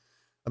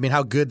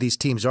good these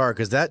teams are,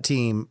 because that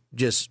team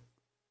just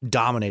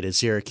dominated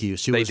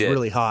Syracuse, who was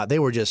really hot. They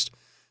were just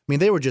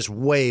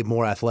way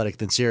more athletic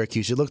than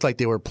Syracuse. It looked like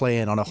they were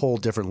playing on a whole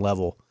different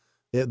level.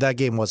 That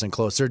game wasn't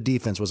close. Their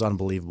defense was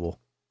unbelievable.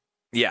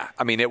 Yeah,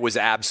 I mean, it was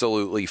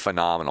absolutely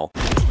phenomenal.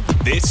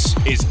 This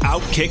is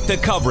Outkick the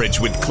Coverage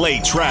with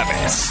Clay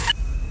Travis.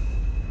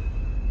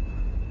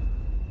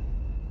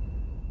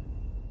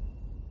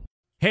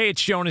 Hey,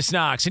 it's Jonas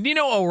Knox, and you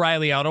know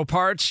O'Reilly Auto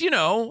Parts. You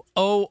know,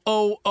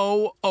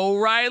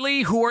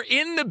 O'Reilly, who are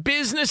in the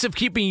business of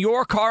keeping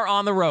your car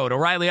on the road.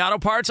 O'Reilly Auto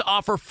Parts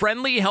offer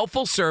friendly,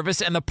 helpful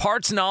service and the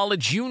parts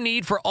knowledge you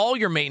need for all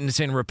your maintenance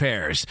and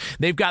repairs.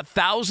 They've got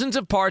thousands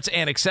of parts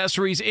and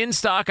accessories in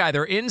stock,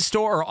 either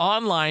in-store or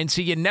online,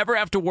 so you never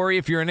have to worry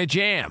if you're in a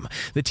jam.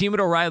 The team at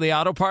O'Reilly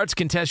Auto Parts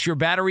can test your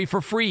battery for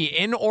free,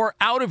 in or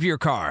out of your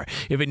car.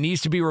 If it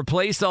needs to be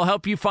replaced, they'll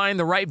help you find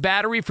the right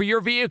battery for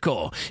your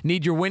vehicle.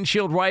 Need your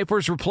windshield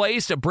wipers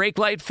replaced, a brake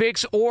light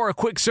fix, or a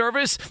quick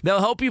service? They'll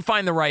help you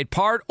find the right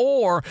part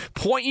or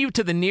point you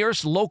to the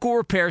nearest local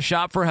repair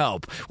shop for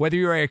help. Whether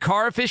you're a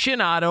car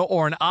aficionado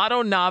or an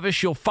auto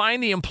novice, you'll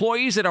find the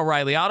employees at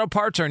O'Reilly Auto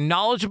Parts are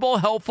knowledgeable,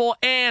 helpful,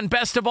 and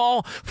best of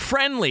all,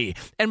 friendly.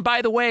 And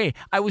by the way,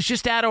 I was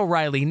just at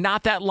O'Reilly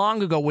not that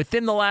long ago,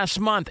 within the last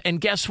month, and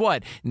guess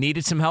what?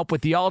 Needed some help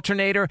with the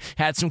alternator,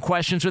 had some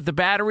questions with the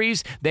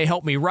batteries. They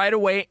helped me right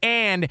away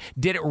and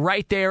did it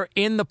right there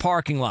in the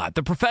parking lot.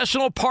 The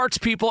professional parts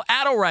people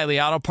at O'Reilly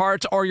Auto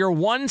Parts are your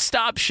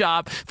one-stop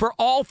shop for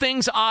all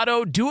things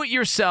auto,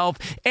 do-it-yourself,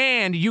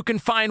 and you can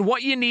find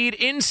what you need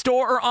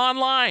in-store or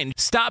online.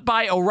 Stop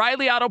by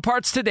O'Reilly Auto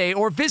Parts today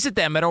or visit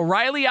them at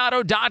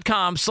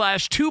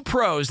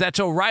O'ReillyAuto.com/2pros. That's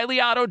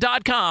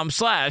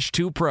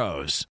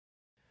O'ReillyAuto.com/2pros.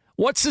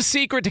 What's the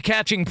secret to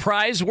catching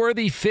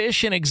prize-worthy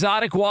fish in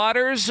exotic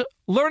waters?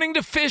 Learning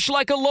to fish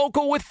like a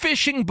local with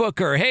Fishing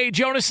Booker. Hey,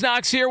 Jonas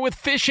Knox here with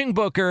Fishing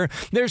Booker.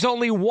 There's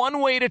only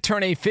one way to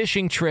turn a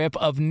fishing trip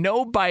of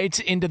no bites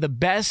into the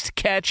best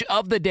catch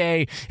of the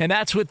day, and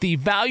that's with the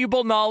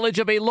valuable knowledge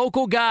of a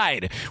local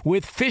guide.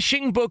 With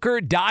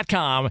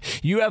FishingBooker.com,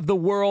 you have the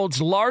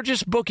world's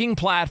largest booking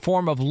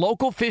platform of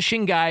local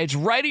fishing guides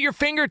right at your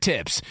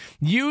fingertips.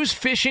 Use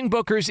Fishing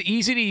Booker's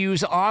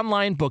easy-to-use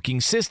online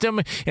booking system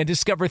and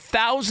discover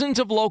thousands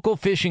of local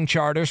fishing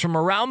charters from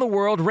around the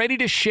world ready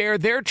to share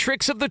their tricks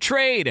tricks of the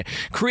trade.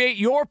 Create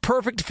your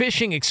perfect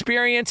fishing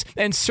experience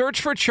and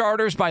search for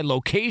charters by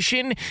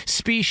location,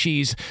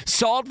 species,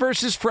 salt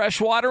versus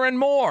freshwater, and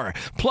more.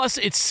 Plus,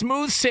 it's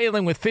smooth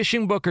sailing with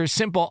Fishing Booker's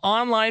simple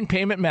online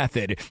payment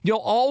method. You'll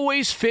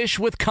always fish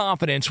with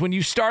confidence when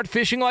you start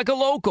fishing like a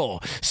local.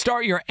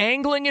 Start your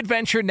angling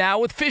adventure now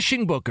with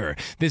Fishing Booker.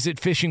 Visit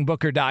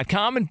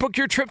fishingbooker.com and book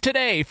your trip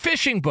today.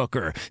 Fishing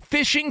Booker.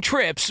 Fishing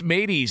trips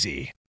made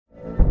easy.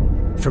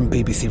 From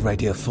BBC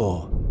Radio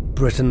 4,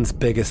 Britain's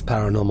biggest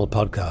paranormal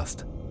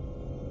podcast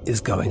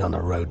is going on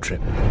a road trip.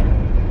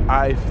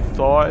 I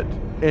thought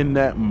in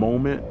that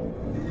moment,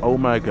 oh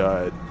my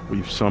God,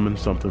 we've summoned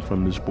something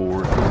from this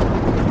board.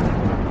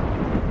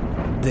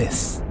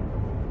 This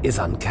is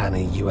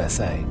Uncanny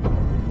USA.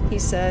 He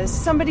says,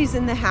 somebody's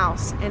in the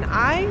house, and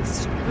I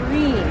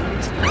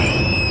screamed.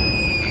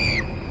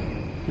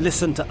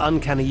 Listen to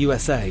Uncanny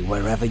USA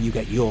wherever you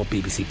get your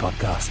BBC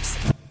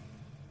podcasts,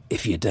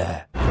 if you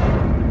dare.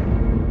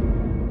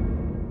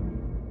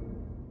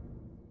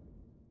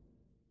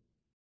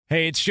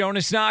 Hey, it's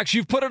Jonas Knox.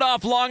 You've put it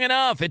off long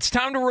enough. It's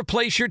time to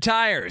replace your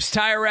tires.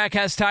 Tire Rack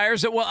has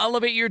tires that will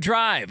elevate your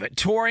drive.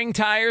 Touring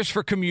tires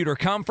for commuter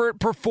comfort,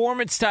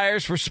 performance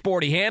tires for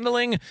sporty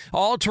handling,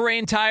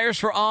 all-terrain tires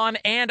for on-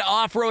 and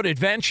off-road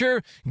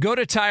adventure. Go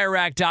to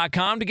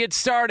TireRack.com to get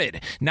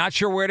started. Not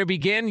sure where to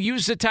begin?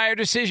 Use the Tire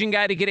Decision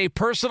Guide to get a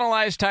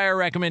personalized tire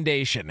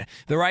recommendation.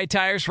 The right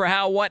tires for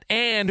how, what,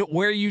 and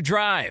where you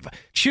drive.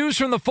 Choose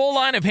from the full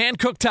line of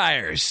hand-cooked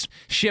tires.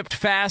 Shipped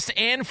fast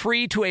and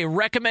free to a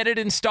recommended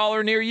installer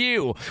near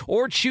you,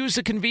 or choose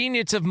the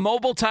convenience of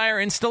mobile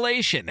tire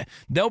installation.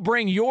 They'll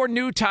bring your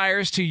new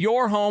tires to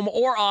your home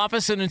or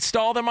office and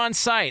install them on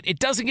site. It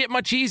doesn't get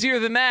much easier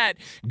than that.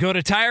 Go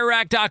to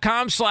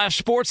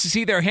TireRack.com/sports to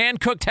see their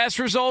hand-cooked test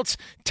results,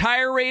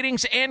 tire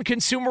ratings, and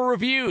consumer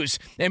reviews.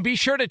 And be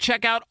sure to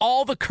check out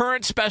all the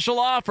current special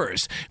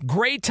offers.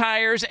 Great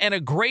tires and a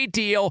great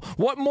deal.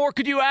 What more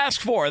could you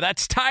ask for?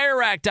 That's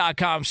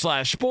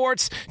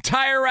TireRack.com/sports.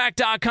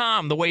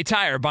 TireRack.com, the way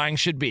tire buying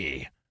should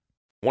be.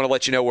 I want to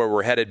let you know where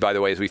we're headed, by the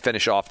way, as we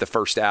finish off the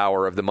first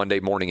hour of the Monday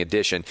morning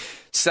edition.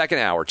 Second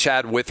hour,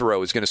 Chad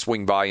Withrow is going to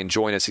swing by and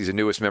join us. He's a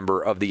newest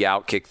member of the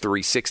Outkick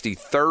 360.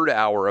 Third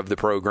hour of the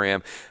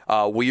program,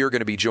 we are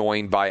going to be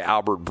joined by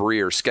Albert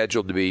Breer,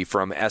 scheduled to be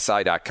from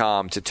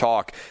SI.com, to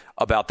talk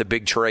about the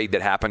big trade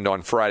that happened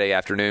on Friday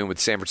afternoon with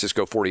San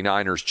Francisco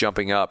 49ers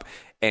jumping up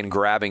and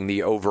grabbing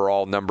the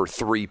overall number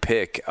 3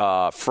 pick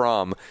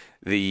from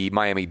the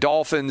Miami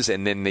Dolphins,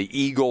 and then the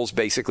Eagles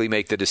basically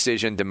make the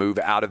decision to move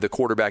out of the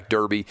quarterback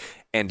derby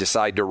and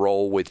decide to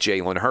roll with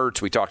Jalen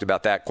Hurts. We talked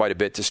about that quite a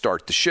bit to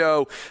start the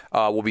show.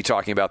 We'll be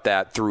talking about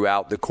that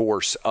throughout the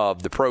course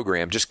of the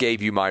program. Just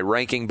gave you my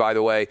ranking, by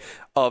the way,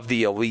 of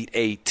the Elite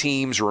 8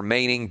 teams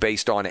remaining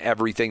based on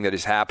everything that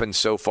has happened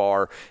so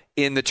far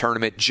in the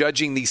tournament,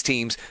 judging these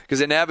teams,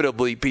 because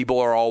inevitably people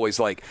are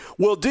always like,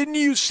 well, didn't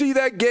you see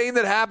that game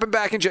that happened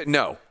back in January?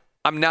 No,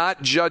 I'm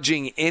not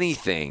judging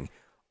anything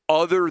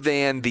other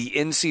than the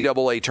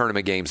NCAA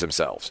tournament games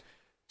themselves.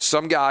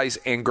 Some guys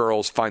and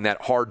girls find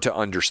that hard to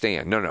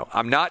understand. No,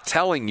 I'm not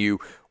telling you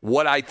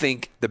what I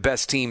think the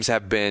best teams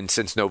have been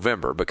since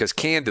November, because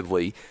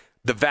candidly,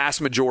 the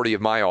vast majority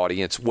of my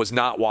audience was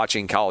not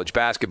watching college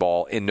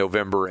basketball in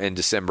November and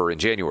December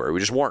and January. We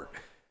just weren't.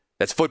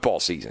 That's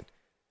football season.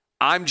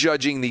 I'm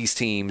judging these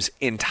teams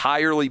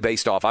entirely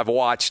based off, I've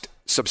watched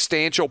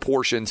substantial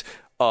portions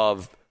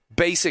of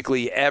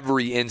basically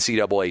every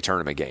NCAA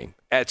tournament game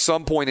at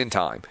some point in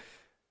time,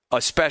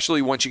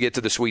 especially once you get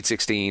to the Sweet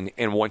 16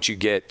 and once you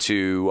get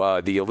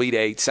to the Elite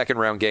 8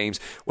 second-round games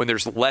when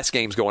there's less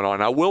games going on.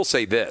 And I will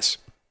say this.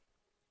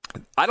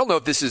 I don't know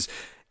if this is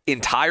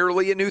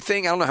entirely a new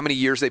thing. I don't know how many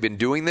years they've been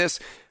doing this,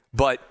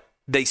 but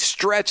they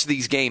stretch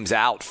these games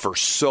out for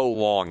so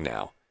long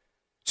now.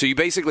 So you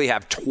basically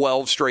have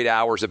 12 straight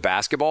hours of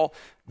basketball.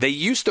 They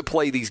used to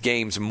play these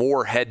games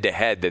more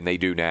head-to-head than they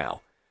do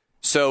now.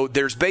 So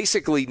there's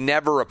basically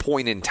never a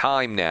point in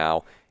time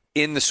now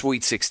in the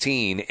Sweet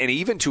 16, and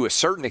even to a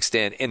certain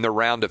extent in the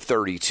round of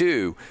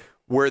 32,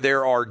 where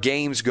there are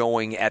games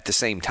going at the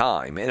same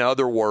time. In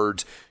other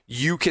words,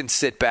 you can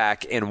sit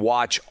back and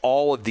watch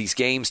all of these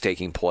games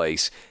taking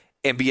place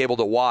and be able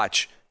to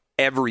watch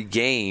every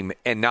game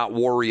and not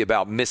worry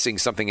about missing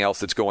something else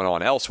that's going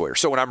on elsewhere.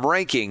 So when I'm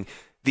ranking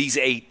these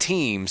 8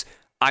 teams,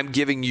 I'm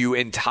giving you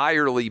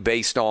entirely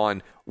based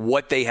on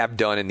what they have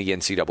done in the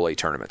NCAA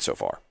tournament so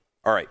far.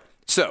 All right,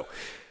 so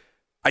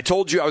I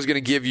told you I was going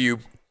to give you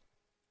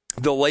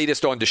the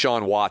latest on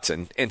Deshaun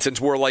Watson, and since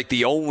we're like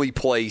the only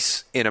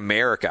place in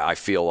America, I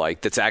feel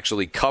like, that's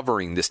actually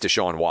covering this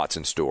Deshaun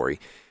Watson story,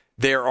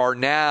 there are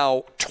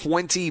now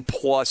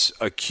 20-plus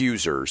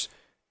accusers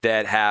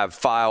that have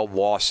filed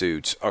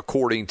lawsuits,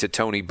 according to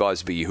Tony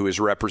Busby, who is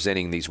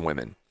representing these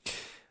women.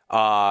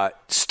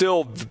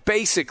 Still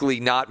basically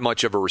not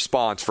much of a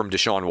response from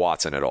Deshaun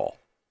Watson at all.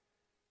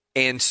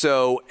 And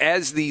so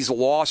as these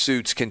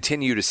lawsuits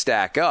continue to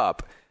stack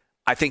up,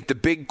 I think the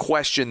big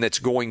question that's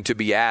going to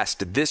be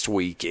asked this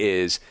week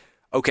is,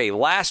 okay,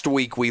 last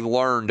week we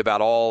learned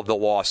about all of the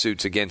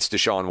lawsuits against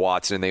Deshaun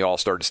Watson and they all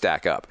started to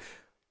stack up.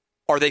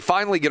 Are they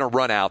finally going to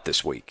run out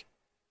this week?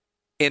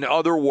 In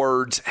other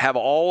words, have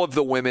all of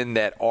the women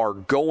that are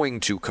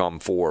going to come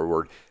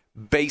forward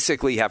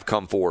basically have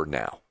come forward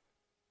now?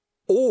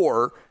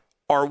 Or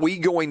are we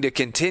going to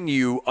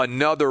continue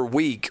another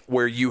week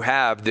where you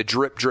have the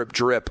drip, drip,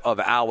 drip of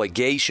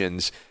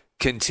allegations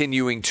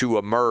continuing to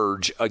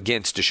emerge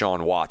against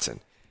Deshaun Watson?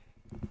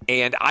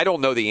 And I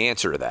don't know the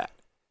answer to that.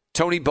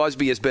 Tony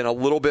Busby has been a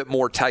little bit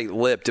more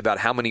tight-lipped about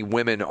how many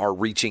women are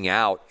reaching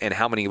out and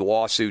how many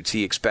lawsuits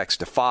he expects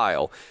to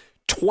file.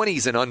 20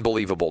 is an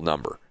unbelievable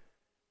number.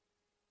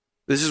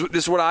 This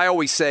is what I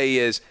always say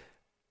is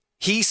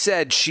he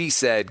said, she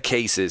said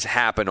cases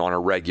happen on a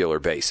regular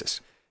basis.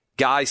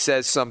 Guy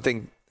says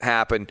something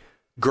happened.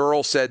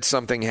 Girl said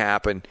something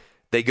happened.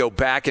 They go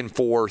back and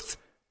forth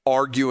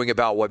arguing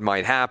about what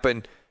might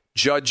happen.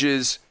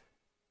 Judges,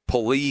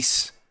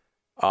 police,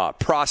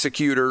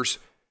 prosecutors,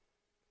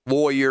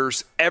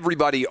 lawyers,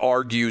 everybody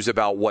argues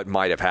about what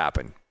might have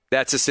happened.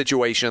 That's a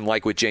situation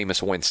like with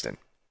Jameis Winston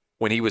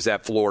when he was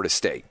at Florida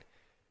State.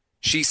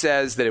 She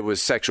says that it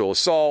was sexual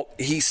assault.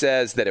 He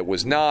says that it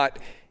was not.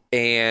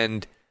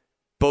 And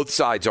both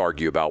sides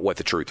argue about what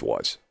the truth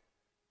was.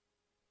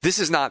 This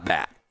is not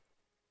that.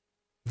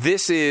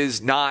 This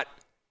is not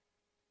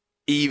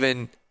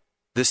even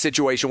the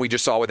situation we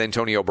just saw with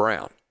Antonio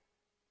Brown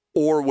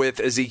or with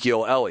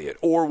Ezekiel Elliott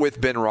or with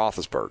Ben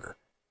Roethlisberger.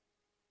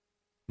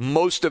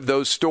 Most of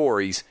those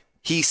stories,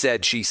 he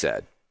said, she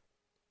said.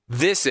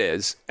 This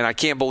is, and I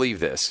can't believe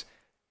this,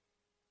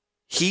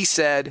 he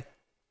said,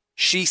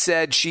 she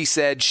said, she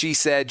said, she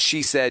said,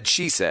 she said,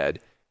 she said,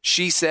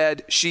 she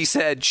said, she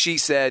said, she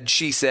said,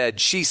 she said,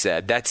 she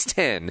said. That's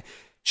 10.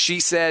 She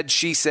said,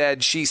 she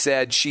said, she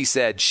said, she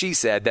said, she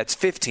said. That's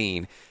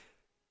 15.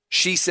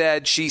 She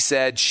said, she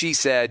said, she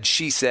said,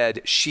 she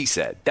said, she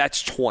said.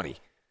 That's 20.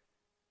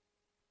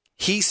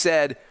 He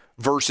said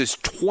versus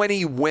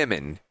 20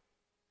 women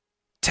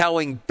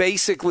telling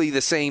basically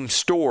the same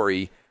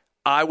story.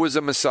 I was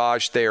a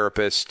massage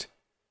therapist.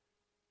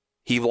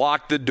 He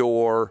locked the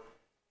door.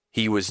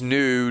 He was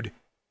nude,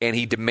 and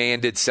he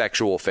demanded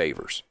sexual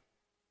favors.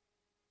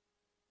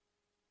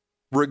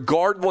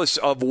 Regardless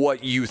of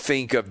what you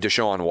think of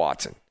Deshaun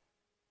Watson,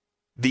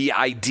 the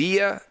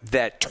idea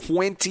that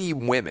 20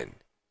 women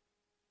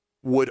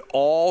would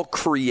all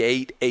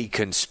create a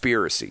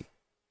conspiracy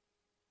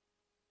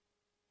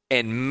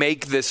and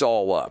make this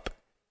all up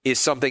is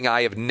something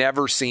I have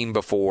never seen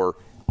before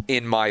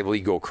in my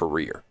legal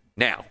career.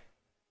 Now,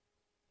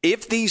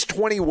 if these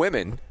 20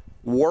 women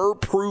were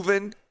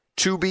proven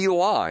to be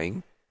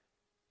lying,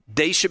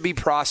 they should be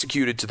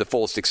prosecuted to the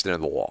fullest extent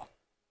of the law.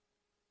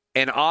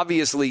 And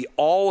obviously,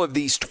 all of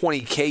these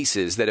 20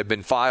 cases that have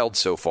been filed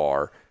so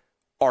far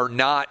are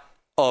not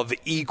of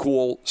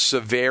equal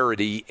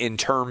severity in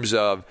terms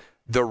of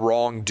the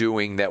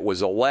wrongdoing that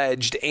was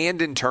alleged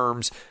and in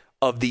terms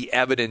of the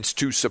evidence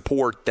to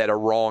support that a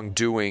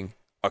wrongdoing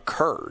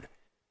occurred.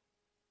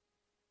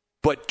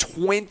 But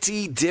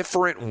 20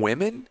 different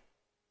women?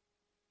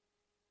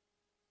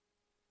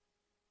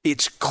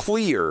 It's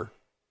clear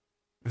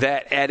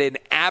that at an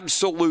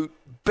absolute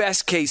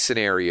best case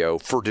scenario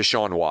for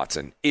Deshaun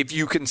Watson, if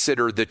you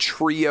consider the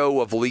trio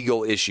of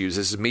legal issues,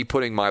 this is me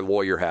putting my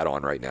lawyer hat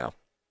on right now.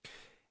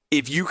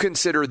 If you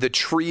consider the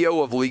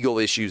trio of legal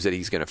issues that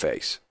he's going to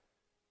face,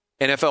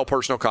 NFL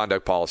personal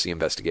conduct policy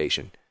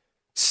investigation,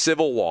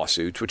 civil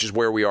lawsuits, which is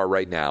where we are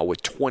right now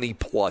with 20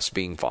 plus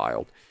being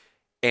filed,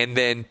 and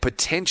then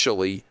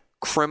potentially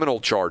criminal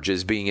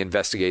charges being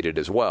investigated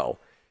as well.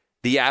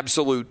 The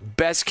absolute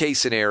best case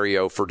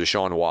scenario for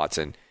Deshaun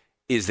Watson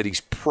is that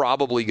he's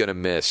probably going to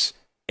miss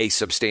a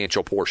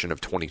substantial portion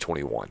of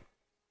 2021,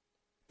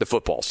 the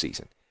football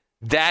season.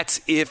 That's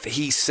if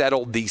he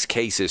settled these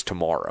cases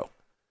tomorrow.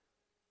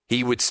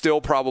 He would still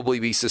probably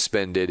be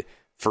suspended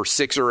for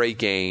 6 or 8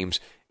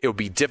 games. It would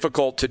be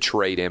difficult to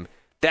trade him.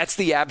 That's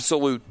the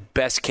absolute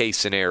best case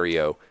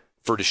scenario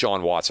for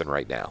Deshaun Watson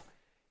right now.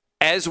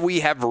 As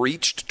we have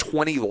reached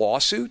 20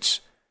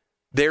 lawsuits,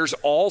 there's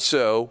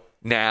also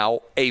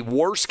now a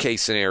worst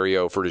case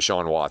scenario for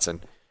Deshaun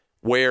Watson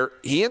where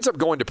he ends up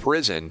going to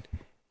prison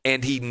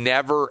and he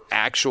never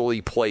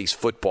actually plays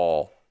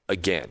football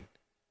again.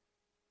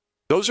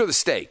 Those are the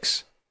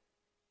stakes.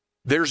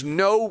 There's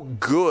no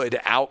good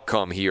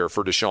outcome here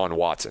for Deshaun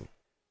Watson.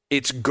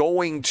 It's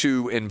going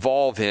to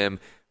involve him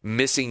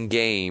missing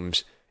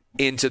games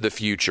into the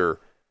future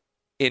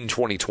in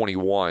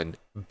 2021,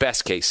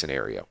 best case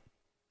scenario.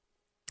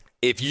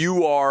 If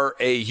you are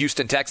a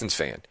Houston Texans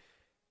fan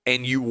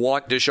and you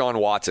want Deshaun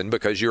Watson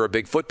because you're a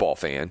big football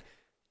fan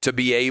to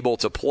be able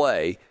to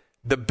play,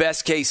 the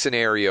best case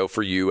scenario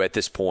for you at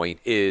this point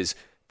is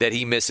that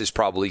he misses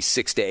probably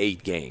 6 to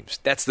 8 games.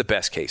 That's the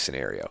best case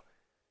scenario.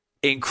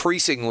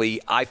 Increasingly,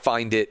 I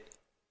find it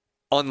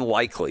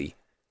unlikely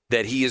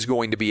that he is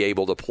going to be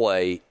able to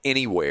play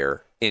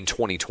anywhere in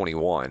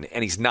 2021,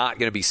 and he's not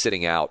going to be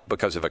sitting out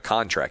because of a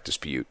contract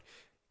dispute.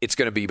 It's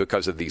going to be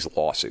because of these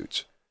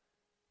lawsuits.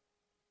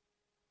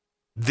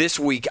 This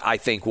week, I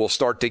think, will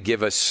start to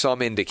give us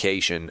some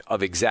indication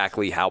of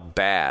exactly how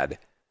bad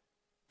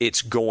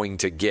it's going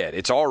to get.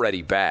 It's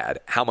already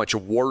bad. How much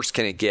worse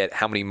can it get?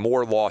 How many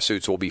more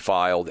lawsuits will be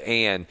filed?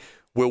 And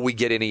will we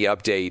get any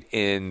update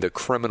in the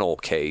criminal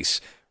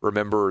case?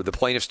 Remember, the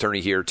plaintiff's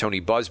attorney here, Tony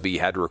Busby,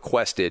 had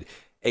requested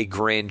a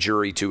grand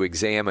jury to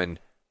examine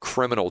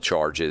criminal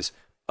charges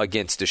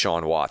against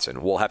Deshaun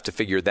Watson. We'll have to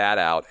figure that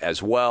out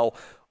as well.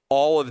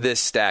 All of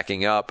this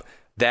stacking up.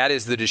 That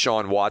is the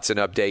Deshaun Watson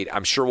update.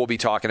 I'm sure we'll be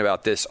talking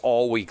about this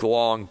all week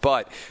long.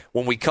 But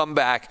when we come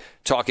back,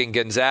 talking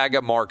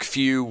Gonzaga, Mark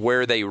Few,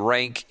 where they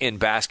rank in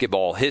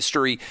basketball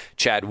history.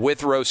 Chad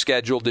Withrow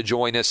scheduled to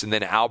join us, and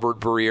then Albert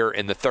Breer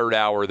in the third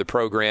hour of the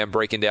program,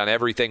 breaking down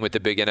everything with the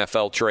big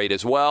NFL trade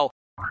as well.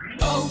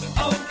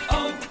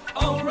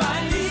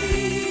 O'Reilly.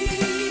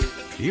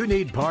 You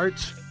need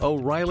parts?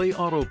 O'Reilly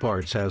Auto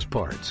Parts has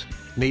parts.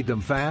 Need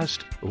them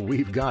fast?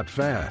 We've got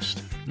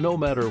fast. No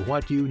matter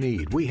what you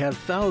need, we have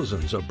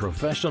thousands of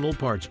professional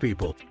parts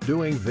people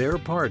doing their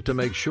part to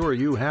make sure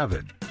you have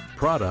it.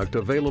 Product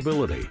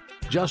availability.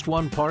 Just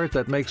one part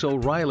that makes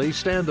O'Reilly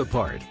stand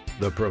apart.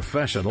 The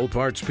professional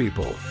parts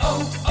people.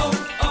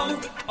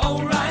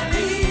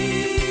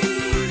 O'Reilly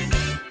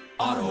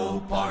Auto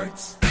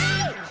Parts.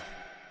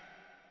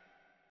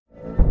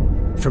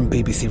 From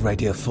BBC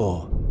Radio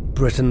 4,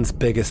 Britain's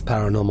biggest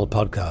paranormal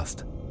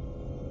podcast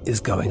is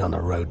going on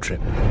a road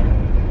trip.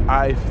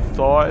 I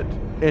thought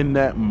in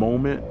that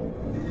moment,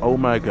 oh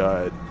my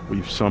God,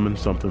 we've summoned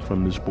something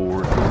from this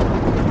board.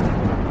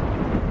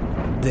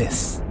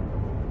 This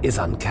is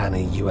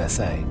Uncanny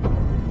USA.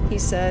 He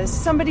says,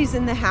 somebody's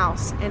in the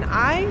house, and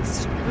I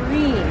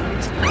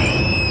screamed.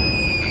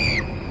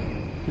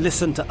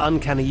 Listen to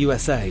Uncanny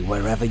USA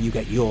wherever you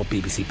get your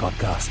BBC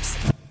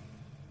podcasts,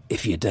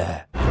 if you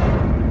dare.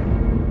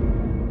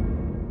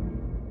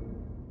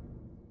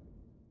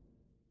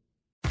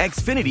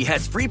 Xfinity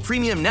has free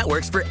premium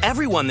networks for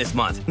everyone this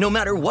month, no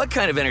matter what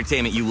kind of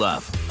entertainment you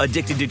love.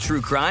 Addicted to true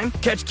crime?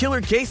 Catch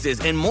killer cases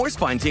and more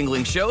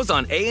spine-tingling shows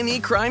on A&E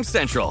Crime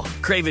Central.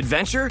 Crave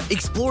adventure?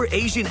 Explore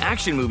Asian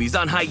action movies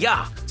on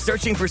Hi-YAH.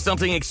 Searching for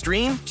something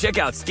extreme? Check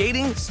out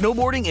skating,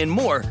 snowboarding, and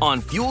more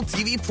on Fuel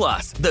TV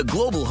Plus, the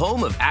global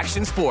home of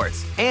action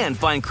sports. And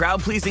find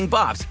crowd-pleasing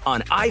bops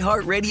on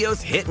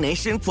iHeartRadio's Hit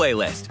Nation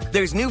playlist.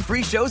 There's new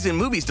free shows and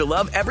movies to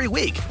love every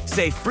week.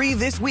 Say free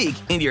this week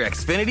in your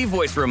Xfinity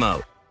voice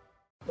remote.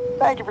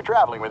 Thank you for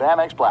traveling with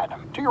Amex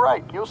Platinum. To your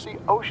right, you'll see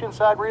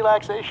oceanside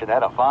relaxation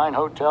at a fine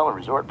hotel and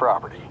resort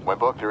property. When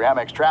booked through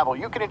Amex Travel,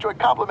 you can enjoy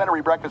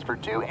complimentary breakfast for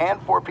 2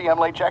 and 4 p.m.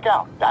 late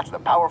checkout. That's the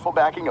powerful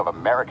backing of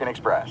American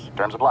Express.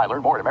 Terms apply.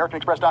 Learn more at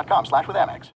americanexpress.com/withAmex.